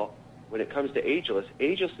 Well, when it comes to Ageless,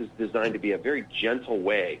 Ageless is designed to be a very gentle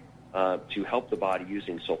way to help the body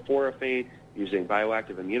using sulforaphane, using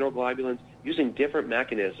bioactive immunoglobulins, using different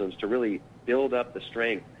mechanisms to really build up the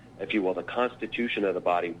strength, if you will, the constitution of the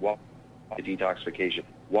body while the detoxification,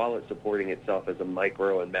 while it's supporting itself as a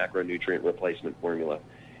micro and macronutrient replacement formula.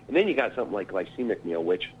 And then you got something like Glycemic Meal,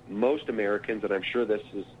 which most Americans, and I'm sure this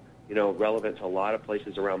is relevant to a lot of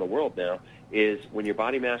places around the world now, is when your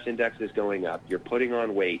body mass index is going up, you're putting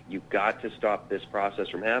on weight, you've got to stop this process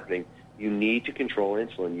from happening. You need to control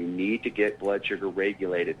insulin. You need to get blood sugar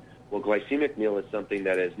regulated. Well, Glycemic Meal is something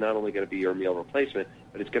that is not only going to be your meal replacement,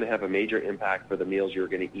 but it's going to have a major impact for the meals you're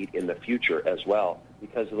going to eat in the future as well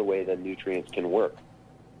because of the way the nutrients can work.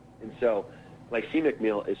 And so Glycemic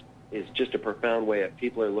Meal is just a profound way if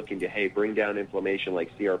people are looking to, bring down inflammation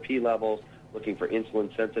like CRP levels, looking for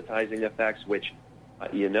insulin sensitizing effects, which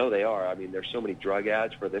they are. I mean, there's so many drug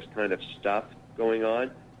ads for this kind of stuff going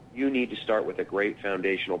on. You need to start with a great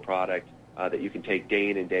foundational product that you can take day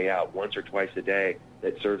in and day out, once or twice a day,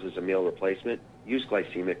 that serves as a meal replacement. Use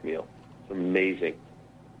Glycemic Meal. It's amazing.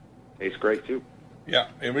 Tastes great, too. Yeah,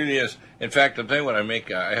 it really is. In fact, I'll tell you what I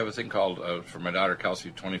make. I have a thing called, for my daughter, Kelsey,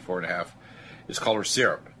 24 and a half. It's called her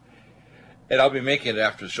syrup. And I'll be making it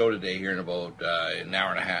after the show today here in about an hour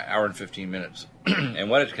and a half, hour and 15 minutes. And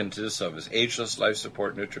what it consists of is Ageless, Life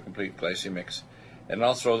Support, NutriComplete, Glycemix. And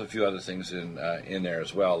I'll throw a few other things in there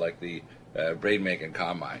as well, like the Brain Make and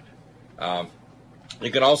Calm Mind. You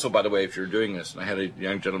can also, by the way, if you're doing this, and I had a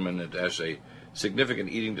young gentleman that has a significant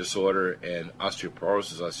eating disorder and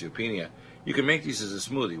osteoporosis, osteopenia, you can make these as a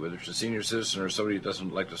smoothie, whether it's a senior citizen or somebody who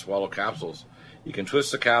doesn't like to swallow capsules. You can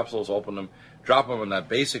twist the capsules, open them, drop them in that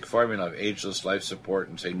basic formula of Ageless, Life Support,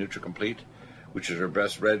 and say NutriComplete, which is our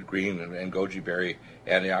best red, green, and goji berry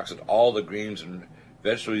antioxidant, all the greens and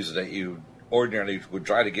vegetables that you ordinarily would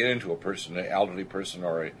try to get into a person, an elderly person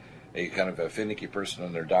or a kind of a finicky person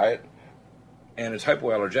in their diet. And it's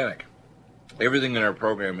hypoallergenic. Everything in our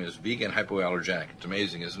program is vegan hypoallergenic. It's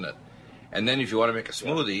amazing, isn't it? And then if you want to make a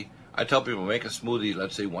smoothie, I tell people make a smoothie,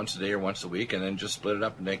 let's say once a day or once a week, and then just split it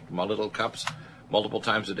up and make little cups multiple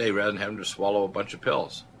times a day rather than having to swallow a bunch of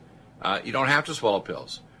pills. You don't have to swallow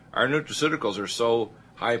pills. Our nutraceuticals are so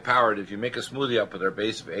high-powered. If you make a smoothie up with our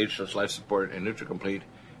base of Ageless, Life Support, and NutriComplete,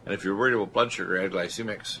 and if you're worried about blood sugar, add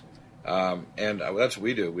Glycemix. And that's what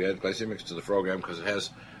we do. We add Glycemix to the program because it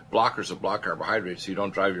has blockers that block carbohydrates so you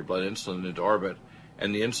don't drive your blood insulin into orbit.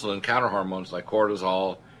 And the insulin counter-hormones like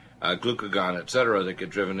cortisol, glucagon, etc., that get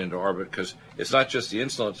driven into orbit, because it's not just the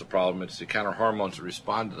insulin that's the problem, it's the counter-hormones that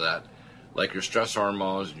respond to that, like your stress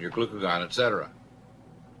hormones and your glucagon, etc.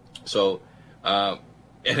 So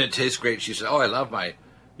And it tastes great. She said, "Oh, I love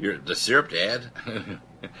the syrup, Dad."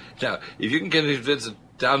 Now, if you can convince a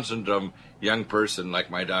Down syndrome young person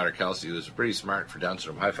like my daughter Kelsey, who's pretty smart for Down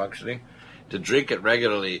syndrome, high functioning, to drink it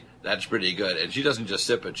regularly, that's pretty good. And she doesn't just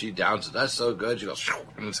sip it; she downs it. That's so good. She goes,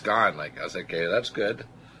 and it's gone. Like, I was like, "Okay, that's good."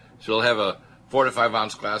 She'll have a 4 to 5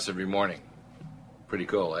 ounce glass every morning. Pretty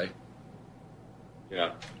cool, eh?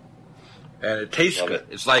 Yeah. And it tastes good.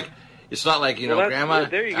 It's not like, Grandma,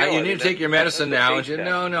 there you go. You need to take your medicine now. And she,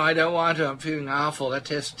 no, I don't want to. I'm feeling awful. That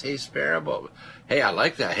tastes terrible. Hey, I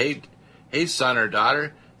like that. Hey, son or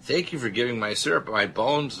daughter, thank you for giving my syrup. My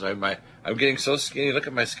bones, I'm getting so skinny. Look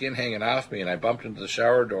at my skin hanging off me. And I bumped into the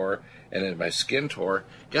shower door, and then my skin tore.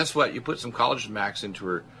 Guess what? You put some collagen max into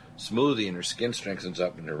her smoothie, and her skin strengthens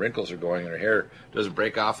up, and her wrinkles are going, and her hair doesn't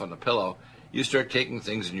break off on the pillow. You start taking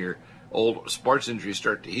things, and your old sports injuries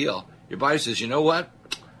start to heal. Your body says, you know what?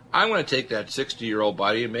 I'm going to take that 60-year-old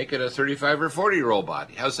body and make it a 35 or 40-year-old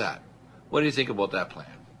body. How's that? What do you think about that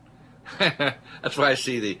plan? That's why I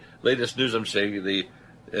see the latest news. I'm saying the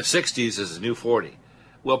 60s is a new 40.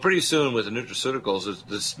 Well, pretty soon with the nutraceuticals,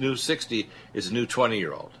 this new 60 is a new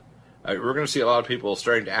 20-year-old. We're going to see a lot of people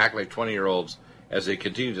starting to act like 20-year-olds as they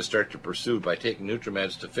continue to start to pursue by taking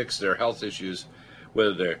NutriMeds to fix their health issues,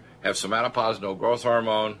 whether they have somatopause, no growth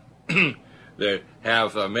hormone, they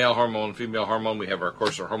have male hormone, female hormone. We have, our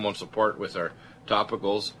hormone support with our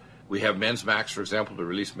topicals. We have Men's Max, for example, to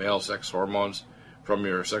release male sex hormones from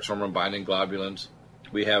your sex hormone binding globulins.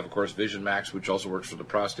 We have, of course, Vision Max, which also works for the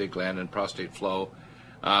prostate gland and prostate flow.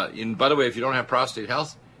 And by the way, if you don't have prostate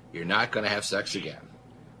health, you're not going to have sex again.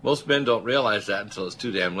 Most men don't realize that until it's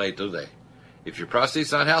too damn late, do they? If your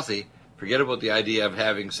prostate's not healthy, forget about the idea of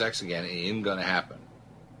having sex again. It ain't going to happen.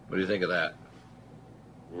 What do you think of that?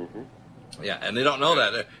 Mm-hmm. Yeah, and they don't know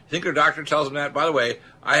that. You think their doctor tells them that? By the way,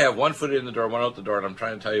 I have one foot in the door, one out the door, and I'm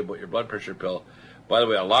trying to tell you about your blood pressure pill. By the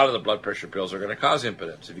way, a lot of the blood pressure pills are going to cause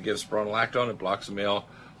impotence. If you give spironolactone, it blocks the male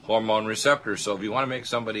hormone receptor. So if you want to make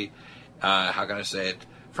somebody,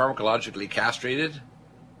 pharmacologically castrated,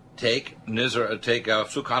 take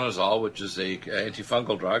fluconazole, which is a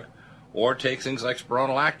antifungal drug, or take things like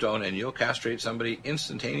spironolactone, and you'll castrate somebody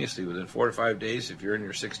instantaneously within 4 to 5 days if you're in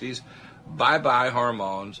your 60s. Bye-bye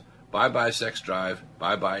hormones, bye-bye sex drive,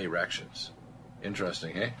 bye-bye erections.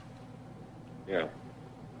 Interesting, eh? Yeah.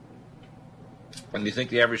 And do you think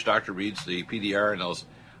the average doctor reads the PDR and those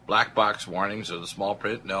black box warnings or the small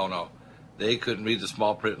print? No. They couldn't read the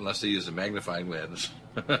small print unless they use a magnifying lens.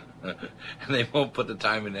 And they won't put the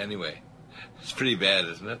time in anyway. It's pretty bad,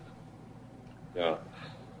 isn't it? Yeah.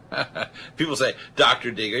 People say,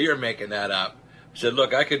 Dr. Deagle, you're making that up. I said,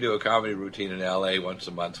 look, I could do a comedy routine in L.A. once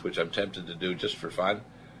a month, which I'm tempted to do just for fun.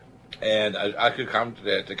 And I could come to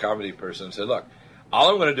the comedy person and say, look, all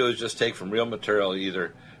I'm going to do is just take from real material,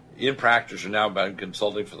 either in practice or now I've been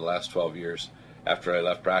consulting for the last 12 years after I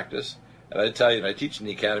left practice. And I tell you, I teach in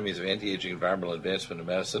the Academies of Anti-Aging Environmental Advancement in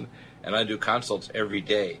Medicine, and I do consults every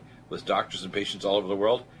day with doctors and patients all over the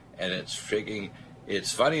world, and it's funny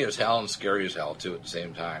as hell and scary as hell, too, at the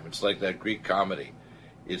same time. It's like that Greek comedy.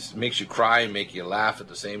 It makes you cry and make you laugh at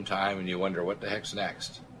the same time, and you wonder, what the heck's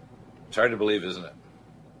next? It's hard to believe, isn't it?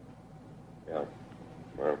 Yeah.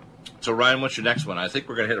 Wow. So, Ryan, what's your next one? I think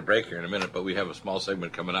we're going to hit a break here in a minute, but we have a small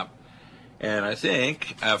segment coming up. And I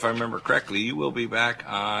think, if I remember correctly, you will be back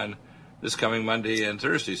on this coming Monday and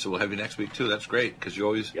Thursday, so we'll have you next week, too. That's great, because you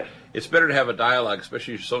always... Yes. It's better to have a dialogue,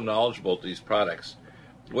 especially if you're so knowledgeable of these products.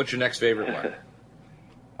 What's your next favorite one?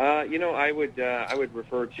 I would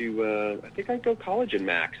refer to, I think I'd go Collagen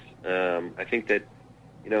Max. I think that,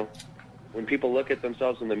 when people look at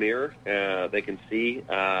themselves in the mirror, they can see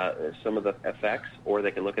some of the effects, or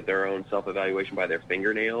they can look at their own self-evaluation by their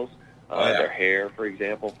fingernails, their hair, for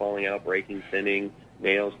example, falling out, breaking, thinning,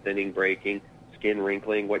 nails thinning, breaking, skin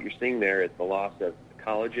wrinkling. What you're seeing there is the loss of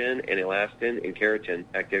collagen and elastin and keratin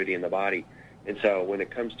activity in the body. And so when it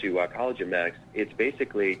comes to Collagen Max, it's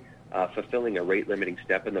basically fulfilling a rate-limiting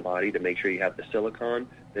step in the body to make sure you have the silicon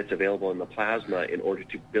that's available in the plasma in order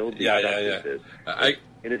to build these substances. I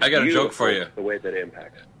got a joke for you. The way that it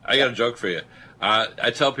impacts. I got a joke for you.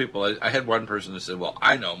 I tell people, I had one person that said, well,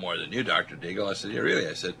 I know more than you, Dr. Deagle. I said, yeah, really?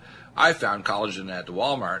 I said, I found collagen at the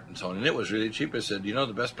Walmart and so on, and it was really cheap. I said,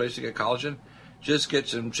 the best place to get collagen? Just get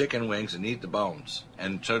some chicken wings and eat the bones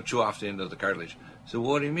and chew off the end of the cartilage. So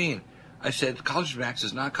what do you mean? I said, Collagen Max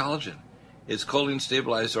is not collagen. It's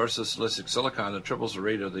choline-stabilized orthosilicic silicon that triples the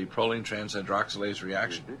rate of the proline transhydroxylase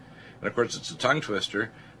reaction. Mm-hmm. And, of course, it's a tongue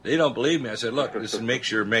twister. They don't believe me. I said, look, this make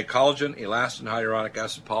collagen, elastin, hyaluronic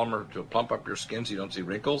acid polymer to plump up your skin so you don't see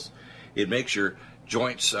wrinkles. It makes your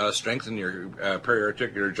joints, strengthen your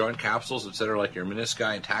periarticular joint capsules, etc., like your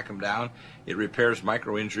menisci, and tack them down. It repairs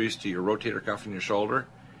micro injuries to your rotator cuff in your shoulder.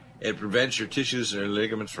 It prevents your tissues and your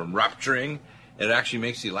ligaments from rupturing. It actually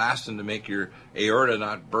makes elastin to make your aorta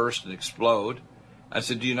not burst and explode. I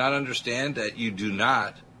said, do you not understand that you do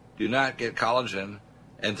not get collagen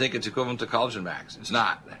and think it's equivalent to Collagen Max? It's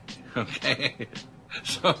not. Okay?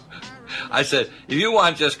 So I said, if you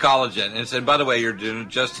want just collagen, and said, by the way, you're doing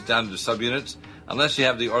just down to subunits, unless you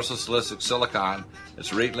have the orthosilicic silicon,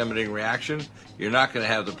 it's a rate-limiting reaction, you're not going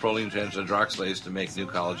to have the proline transhydroxylase to make new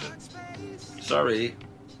collagen. Sorry.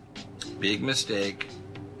 Big mistake.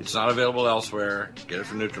 It's not available elsewhere. Get it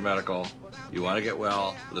from NutriMedical. You want to get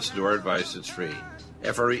well, listen to our advice. It's free.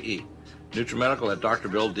 FREE. NutriMedical at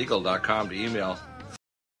drbilldeagle.com to email.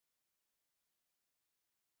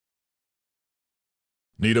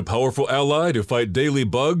 Need a powerful ally to fight daily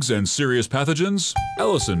bugs and serious pathogens?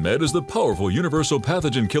 AllicinMed is the powerful universal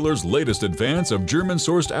pathogen killer's latest advance of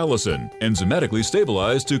German-sourced allicin, enzymatically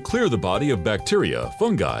stabilized to clear the body of bacteria,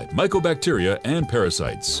 fungi, mycobacteria, and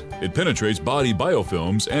parasites. It penetrates body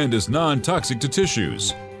biofilms and is non-toxic to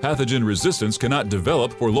tissues. Pathogen resistance cannot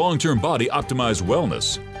develop for long-term body-optimized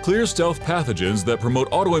wellness. Clear stealth pathogens that promote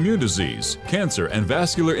autoimmune disease, cancer and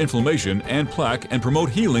vascular inflammation and plaque and promote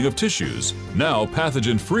healing of tissues. Now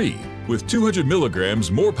pathogen-free. With 200 milligrams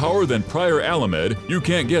more power than prior Alamed, you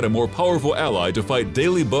can't get a more powerful ally to fight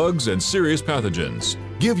daily bugs and serious pathogens.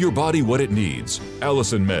 Give your body what it needs.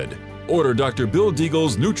 AllicinMed. Order Dr. Bill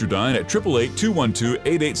Deagle's Nutridyne at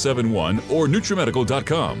 888-212-8871 or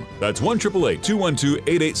NutriMedical.com. That's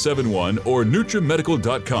 1-888-212-8871 or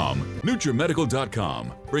NutriMedical.com.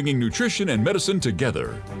 NutriMedical.com, bringing nutrition and medicine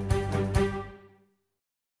together.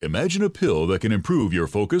 Imagine a pill that can improve your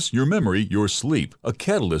focus, your memory, your sleep, a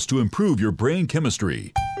catalyst to improve your brain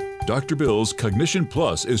chemistry. Dr. Bill's Cognition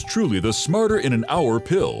Plus is truly the smarter in an hour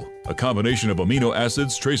pill. A combination of amino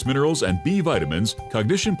acids, trace minerals, and B vitamins,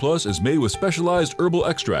 Cognition Plus is made with specialized herbal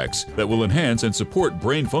extracts that will enhance and support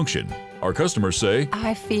brain function. Our customers say,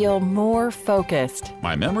 I feel more focused.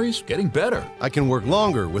 My memory's getting better. I can work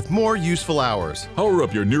longer with more useful hours. Power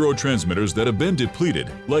up your neurotransmitters that have been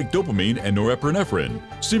depleted, like dopamine and norepinephrine.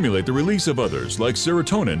 Stimulate the release of others, like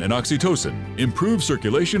serotonin and oxytocin. Improve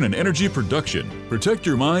circulation and energy production. Protect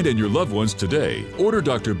your mind and your loved ones today. Order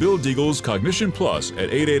Dr. Bill Deagle's Cognition Plus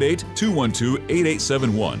at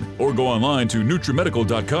 888-212-8871 or go online to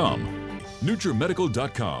NutriMedical.com.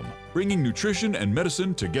 NutriMedical.com, bringing nutrition and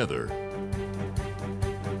medicine together.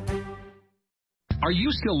 Are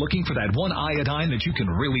you still looking for that one iodine that you can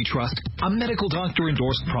really trust? A medical doctor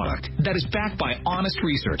endorsed product that is backed by honest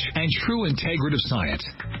research and true integrative science?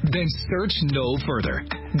 Then search no further.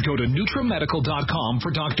 Go to NutriMedical.com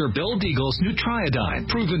for Dr. Bill Deagle's Nutriodine,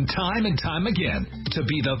 proven time and time again to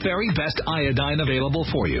be the very best iodine available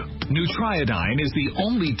for you. Nutriodine is the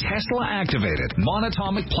only Tesla-activated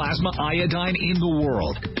monatomic plasma iodine in the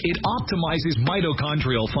world. It optimizes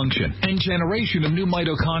mitochondrial function and generation of new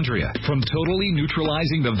mitochondria from totally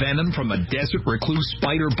neutralizing the venom from a desert recluse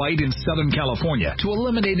spider bite in Southern California to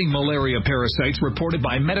eliminating malaria parasites reported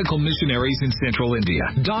by medical missionaries in Central India.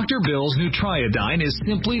 Dr. Bill's Nutriodine is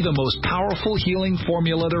simply the most powerful healing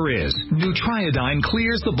formula there is. Nutriodine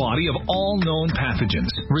clears the body of all known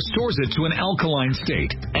pathogens, restores it to an alkaline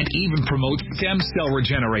state, and even promotes stem cell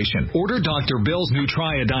regeneration. Order Dr. Bill's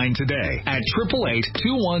Nutriodine today at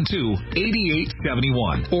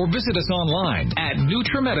 888-212-8871 or visit us online at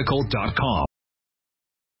NutriMedical.com.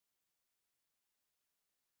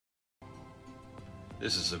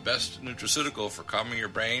 This is the best nutraceutical for calming your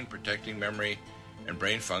brain, protecting memory and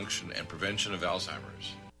brain function, and prevention of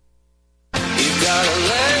Alzheimer's. You gotta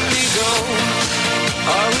let me go.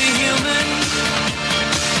 Are we human?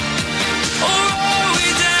 Or are we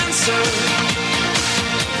dancer?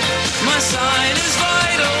 My sign is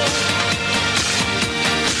vital.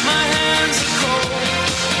 My hands are cold.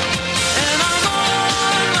 And I'm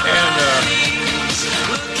on my knees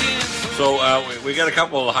looking for... So we got a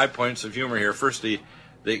couple of high points of humor here. First, the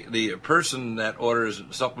person that orders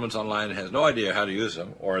supplements online has no idea how to use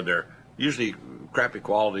them, or they're usually crappy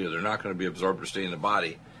quality, or they're not going to be absorbed or stay in the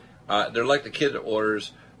body. They're like the kid that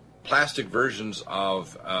orders plastic versions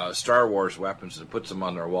of Star Wars weapons and puts them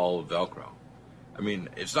on their wall with Velcro. I mean,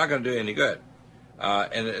 it's not going to do any good.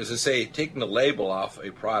 And as I say, taking the label off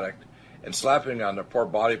a product and slapping it on a poor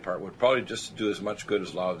body part would probably just do as much good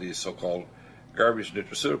as a lot of these so-called garbage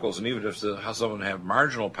nutraceuticals. And even if someone have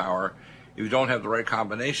marginal power, if you don't have the right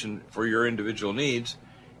combination for your individual needs,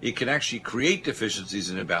 it can actually create deficiencies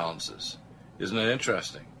and imbalances. Isn't that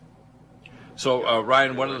interesting? So,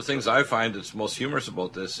 Ryan, one of the things I find that's most humorous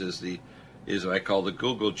about this is what I call the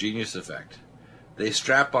Google genius effect. they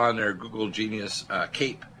strap on their Google Genius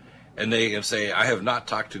cape, and they can say, I have not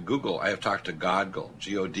talked to Google, I have talked to Godgle,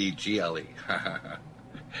 Godgle.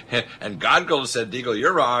 And Godgle said, Deagle,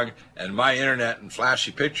 you're wrong, and my internet and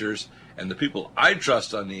flashy pictures and the people I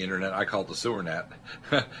trust on the internet, I call it the sewer net,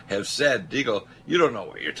 have said, Deagle, you don't know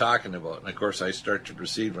what you're talking about. And of course, I start to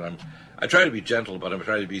proceed when I try to be gentle, but I'm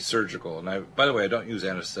trying to be surgical. And by the way, I don't use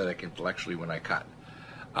anesthetic intellectually when I cut.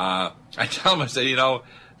 I tell them, I say,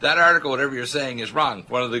 that article, whatever you're saying, is wrong.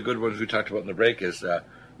 One of the good ones we talked about in the break is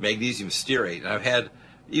magnesium stearate. And I've had,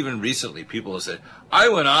 even recently, people have said, I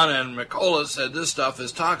went on and McCullough said this stuff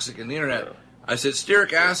is toxic in the internet. I said,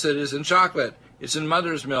 stearic acid is in chocolate. It's in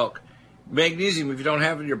mother's milk. Magnesium, if you don't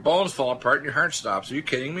have it, your bones fall apart and your heart stops. Are you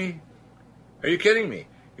kidding me? Are you kidding me?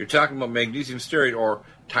 You're talking about magnesium stearate or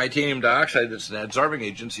titanium dioxide that's an adsorbing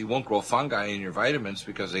agent, so you won't grow fungi in your vitamins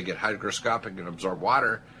because they get hygroscopic and absorb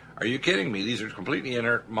water. Are you kidding me? These are completely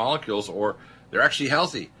inert molecules, or they're actually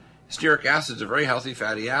healthy. Stearic acid is a very healthy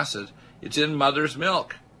fatty acid. It's in mother's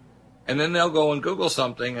milk. And then they'll go and Google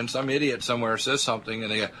something, and some idiot somewhere says something,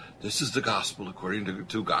 and they go, this is the gospel according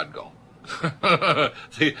to Godgle.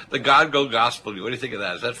 the Godgle gospel. What do you think of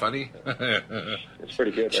that? Is that funny? It's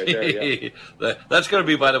pretty good right there, yeah. That's going to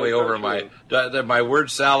be, by the way, over my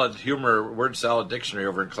word salad dictionary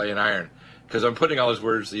over in Clay and Iron, because I'm putting all those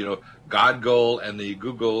words, Godgle and the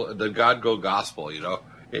Godgle gospel,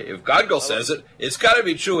 If Godgle says it, it's got to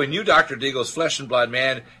be true. And you, Dr. Deagle's flesh and blood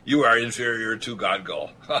man, you are inferior to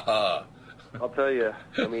Godgle. I'll tell you,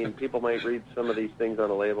 people might read some of these things on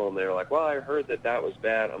a label and they're like, well, I heard that was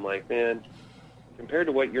bad. I'm like, man, compared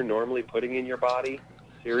to what you're normally putting in your body,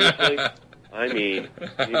 seriously?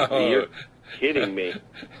 You're kidding me.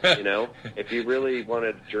 If you really want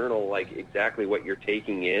to journal like exactly what you're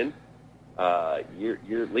taking in,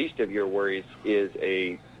 your least of your worries is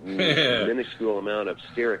a minuscule amount of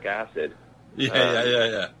stearic acid.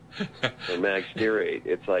 Yeah. Or mag stearate.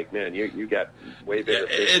 It's like, man, you got way bigger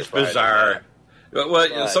fish. It's bizarre.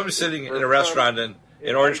 Well, somebody's sitting in a restaurant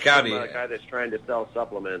in Orange County. A guy that's trying to sell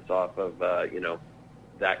supplements off of,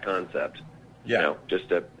 that concept. Yeah. Just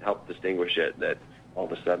to help distinguish it, that all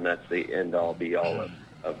of a sudden that's the end-all, be-all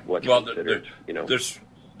of what's considered, There's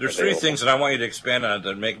three things that I want you to expand on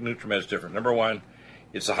that make NutriMeds different. Number one,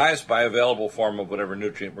 it's the highest bioavailable form of whatever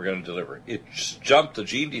nutrient we're going to deliver. It jumped the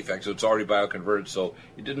gene defect, so it's already bioconverted. So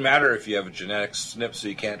it didn't matter if you have a genetic SNP, so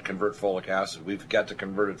you can't convert folic acid. We've got the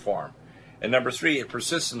converted form. And number three, it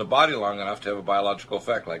persists in the body long enough to have a biological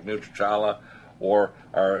effect, like Nutrichala or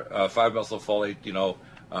our 5-methylfolate,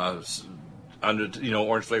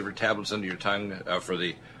 orange flavored tablets under your tongue for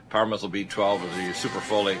the power-methyl B12 or the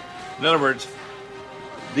superfolate. In other words,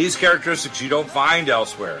 these characteristics you don't find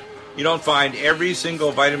elsewhere. You don't find every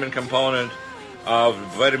single vitamin component of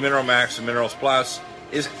Vitamineral Max and Minerals Plus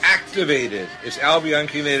is activated. It's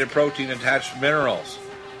albumin-chelated protein attached minerals.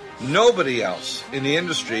 Nobody else in the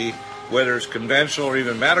industry, whether it's conventional or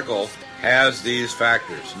even medical, has these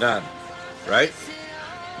factors. None. Right?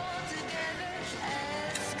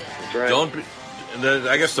 That's right.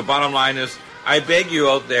 I guess the bottom line is, I beg you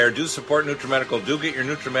out there, do support NutriMedical. Do get your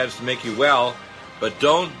NutriMeds to make you well, but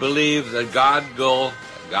don't believe the Godgle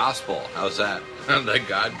gospel. How's that? The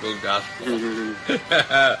Godgle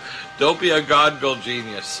gospel. Don't be a Godgle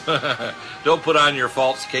genius. Don't put on your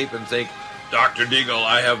false cape and think, Dr. Deagle,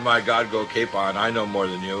 I have my Godgle cape on. I know more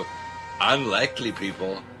than you. Unlikely,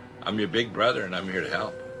 people. I'm your big brother, and I'm here to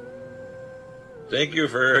help. Thank you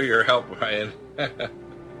for your help, Ryan.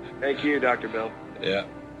 Thank you, Dr. Bill. Yeah.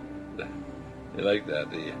 You like that,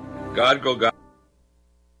 do you? Godgle gospel.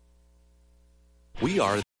 We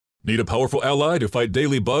are. Need a powerful ally to fight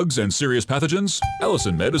daily bugs and serious pathogens?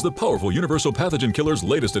 AllicinMed is the powerful universal pathogen killer's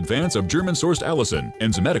latest advance of German-sourced allicin,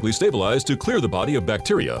 enzymatically stabilized to clear the body of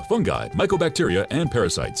bacteria, fungi, mycobacteria, and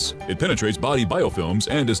parasites. It penetrates body biofilms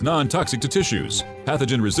and is non-toxic to tissues.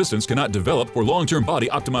 Pathogen resistance cannot develop for long-term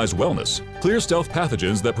body-optimized wellness. Clear stealth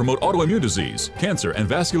pathogens that promote autoimmune disease, cancer, and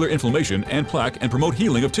vascular inflammation and plaque and promote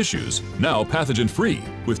healing of tissues. Now pathogen-free.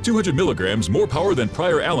 With 200 milligrams more power than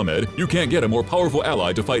prior Alamed, you can't get a more powerful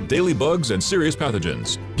ally to fight daily bugs and serious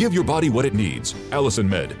pathogens. Give your body what it needs.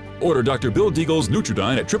 AllicinMed. Order Dr. Bill Deagle's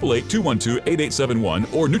Nutridyne at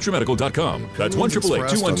 888-212-8871 or NutriMedical.com. That's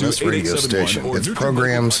 1-888-212-8871 or its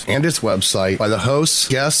programs and its website by the hosts,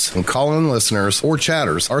 guests, and call-in listeners or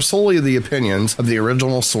chatters are solely the opinions of the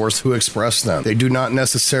original source who expressed them. They do not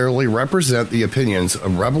necessarily represent the opinions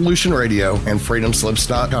of Revolution Radio and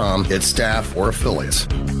FreedomSlips.com, its staff, or affiliates.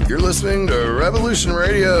 You're listening to Revolution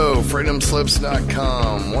Radio,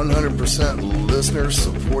 FreedomSlips.com, 100%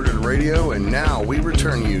 listener-supported radio, and now we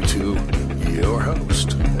return you to your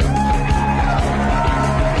host.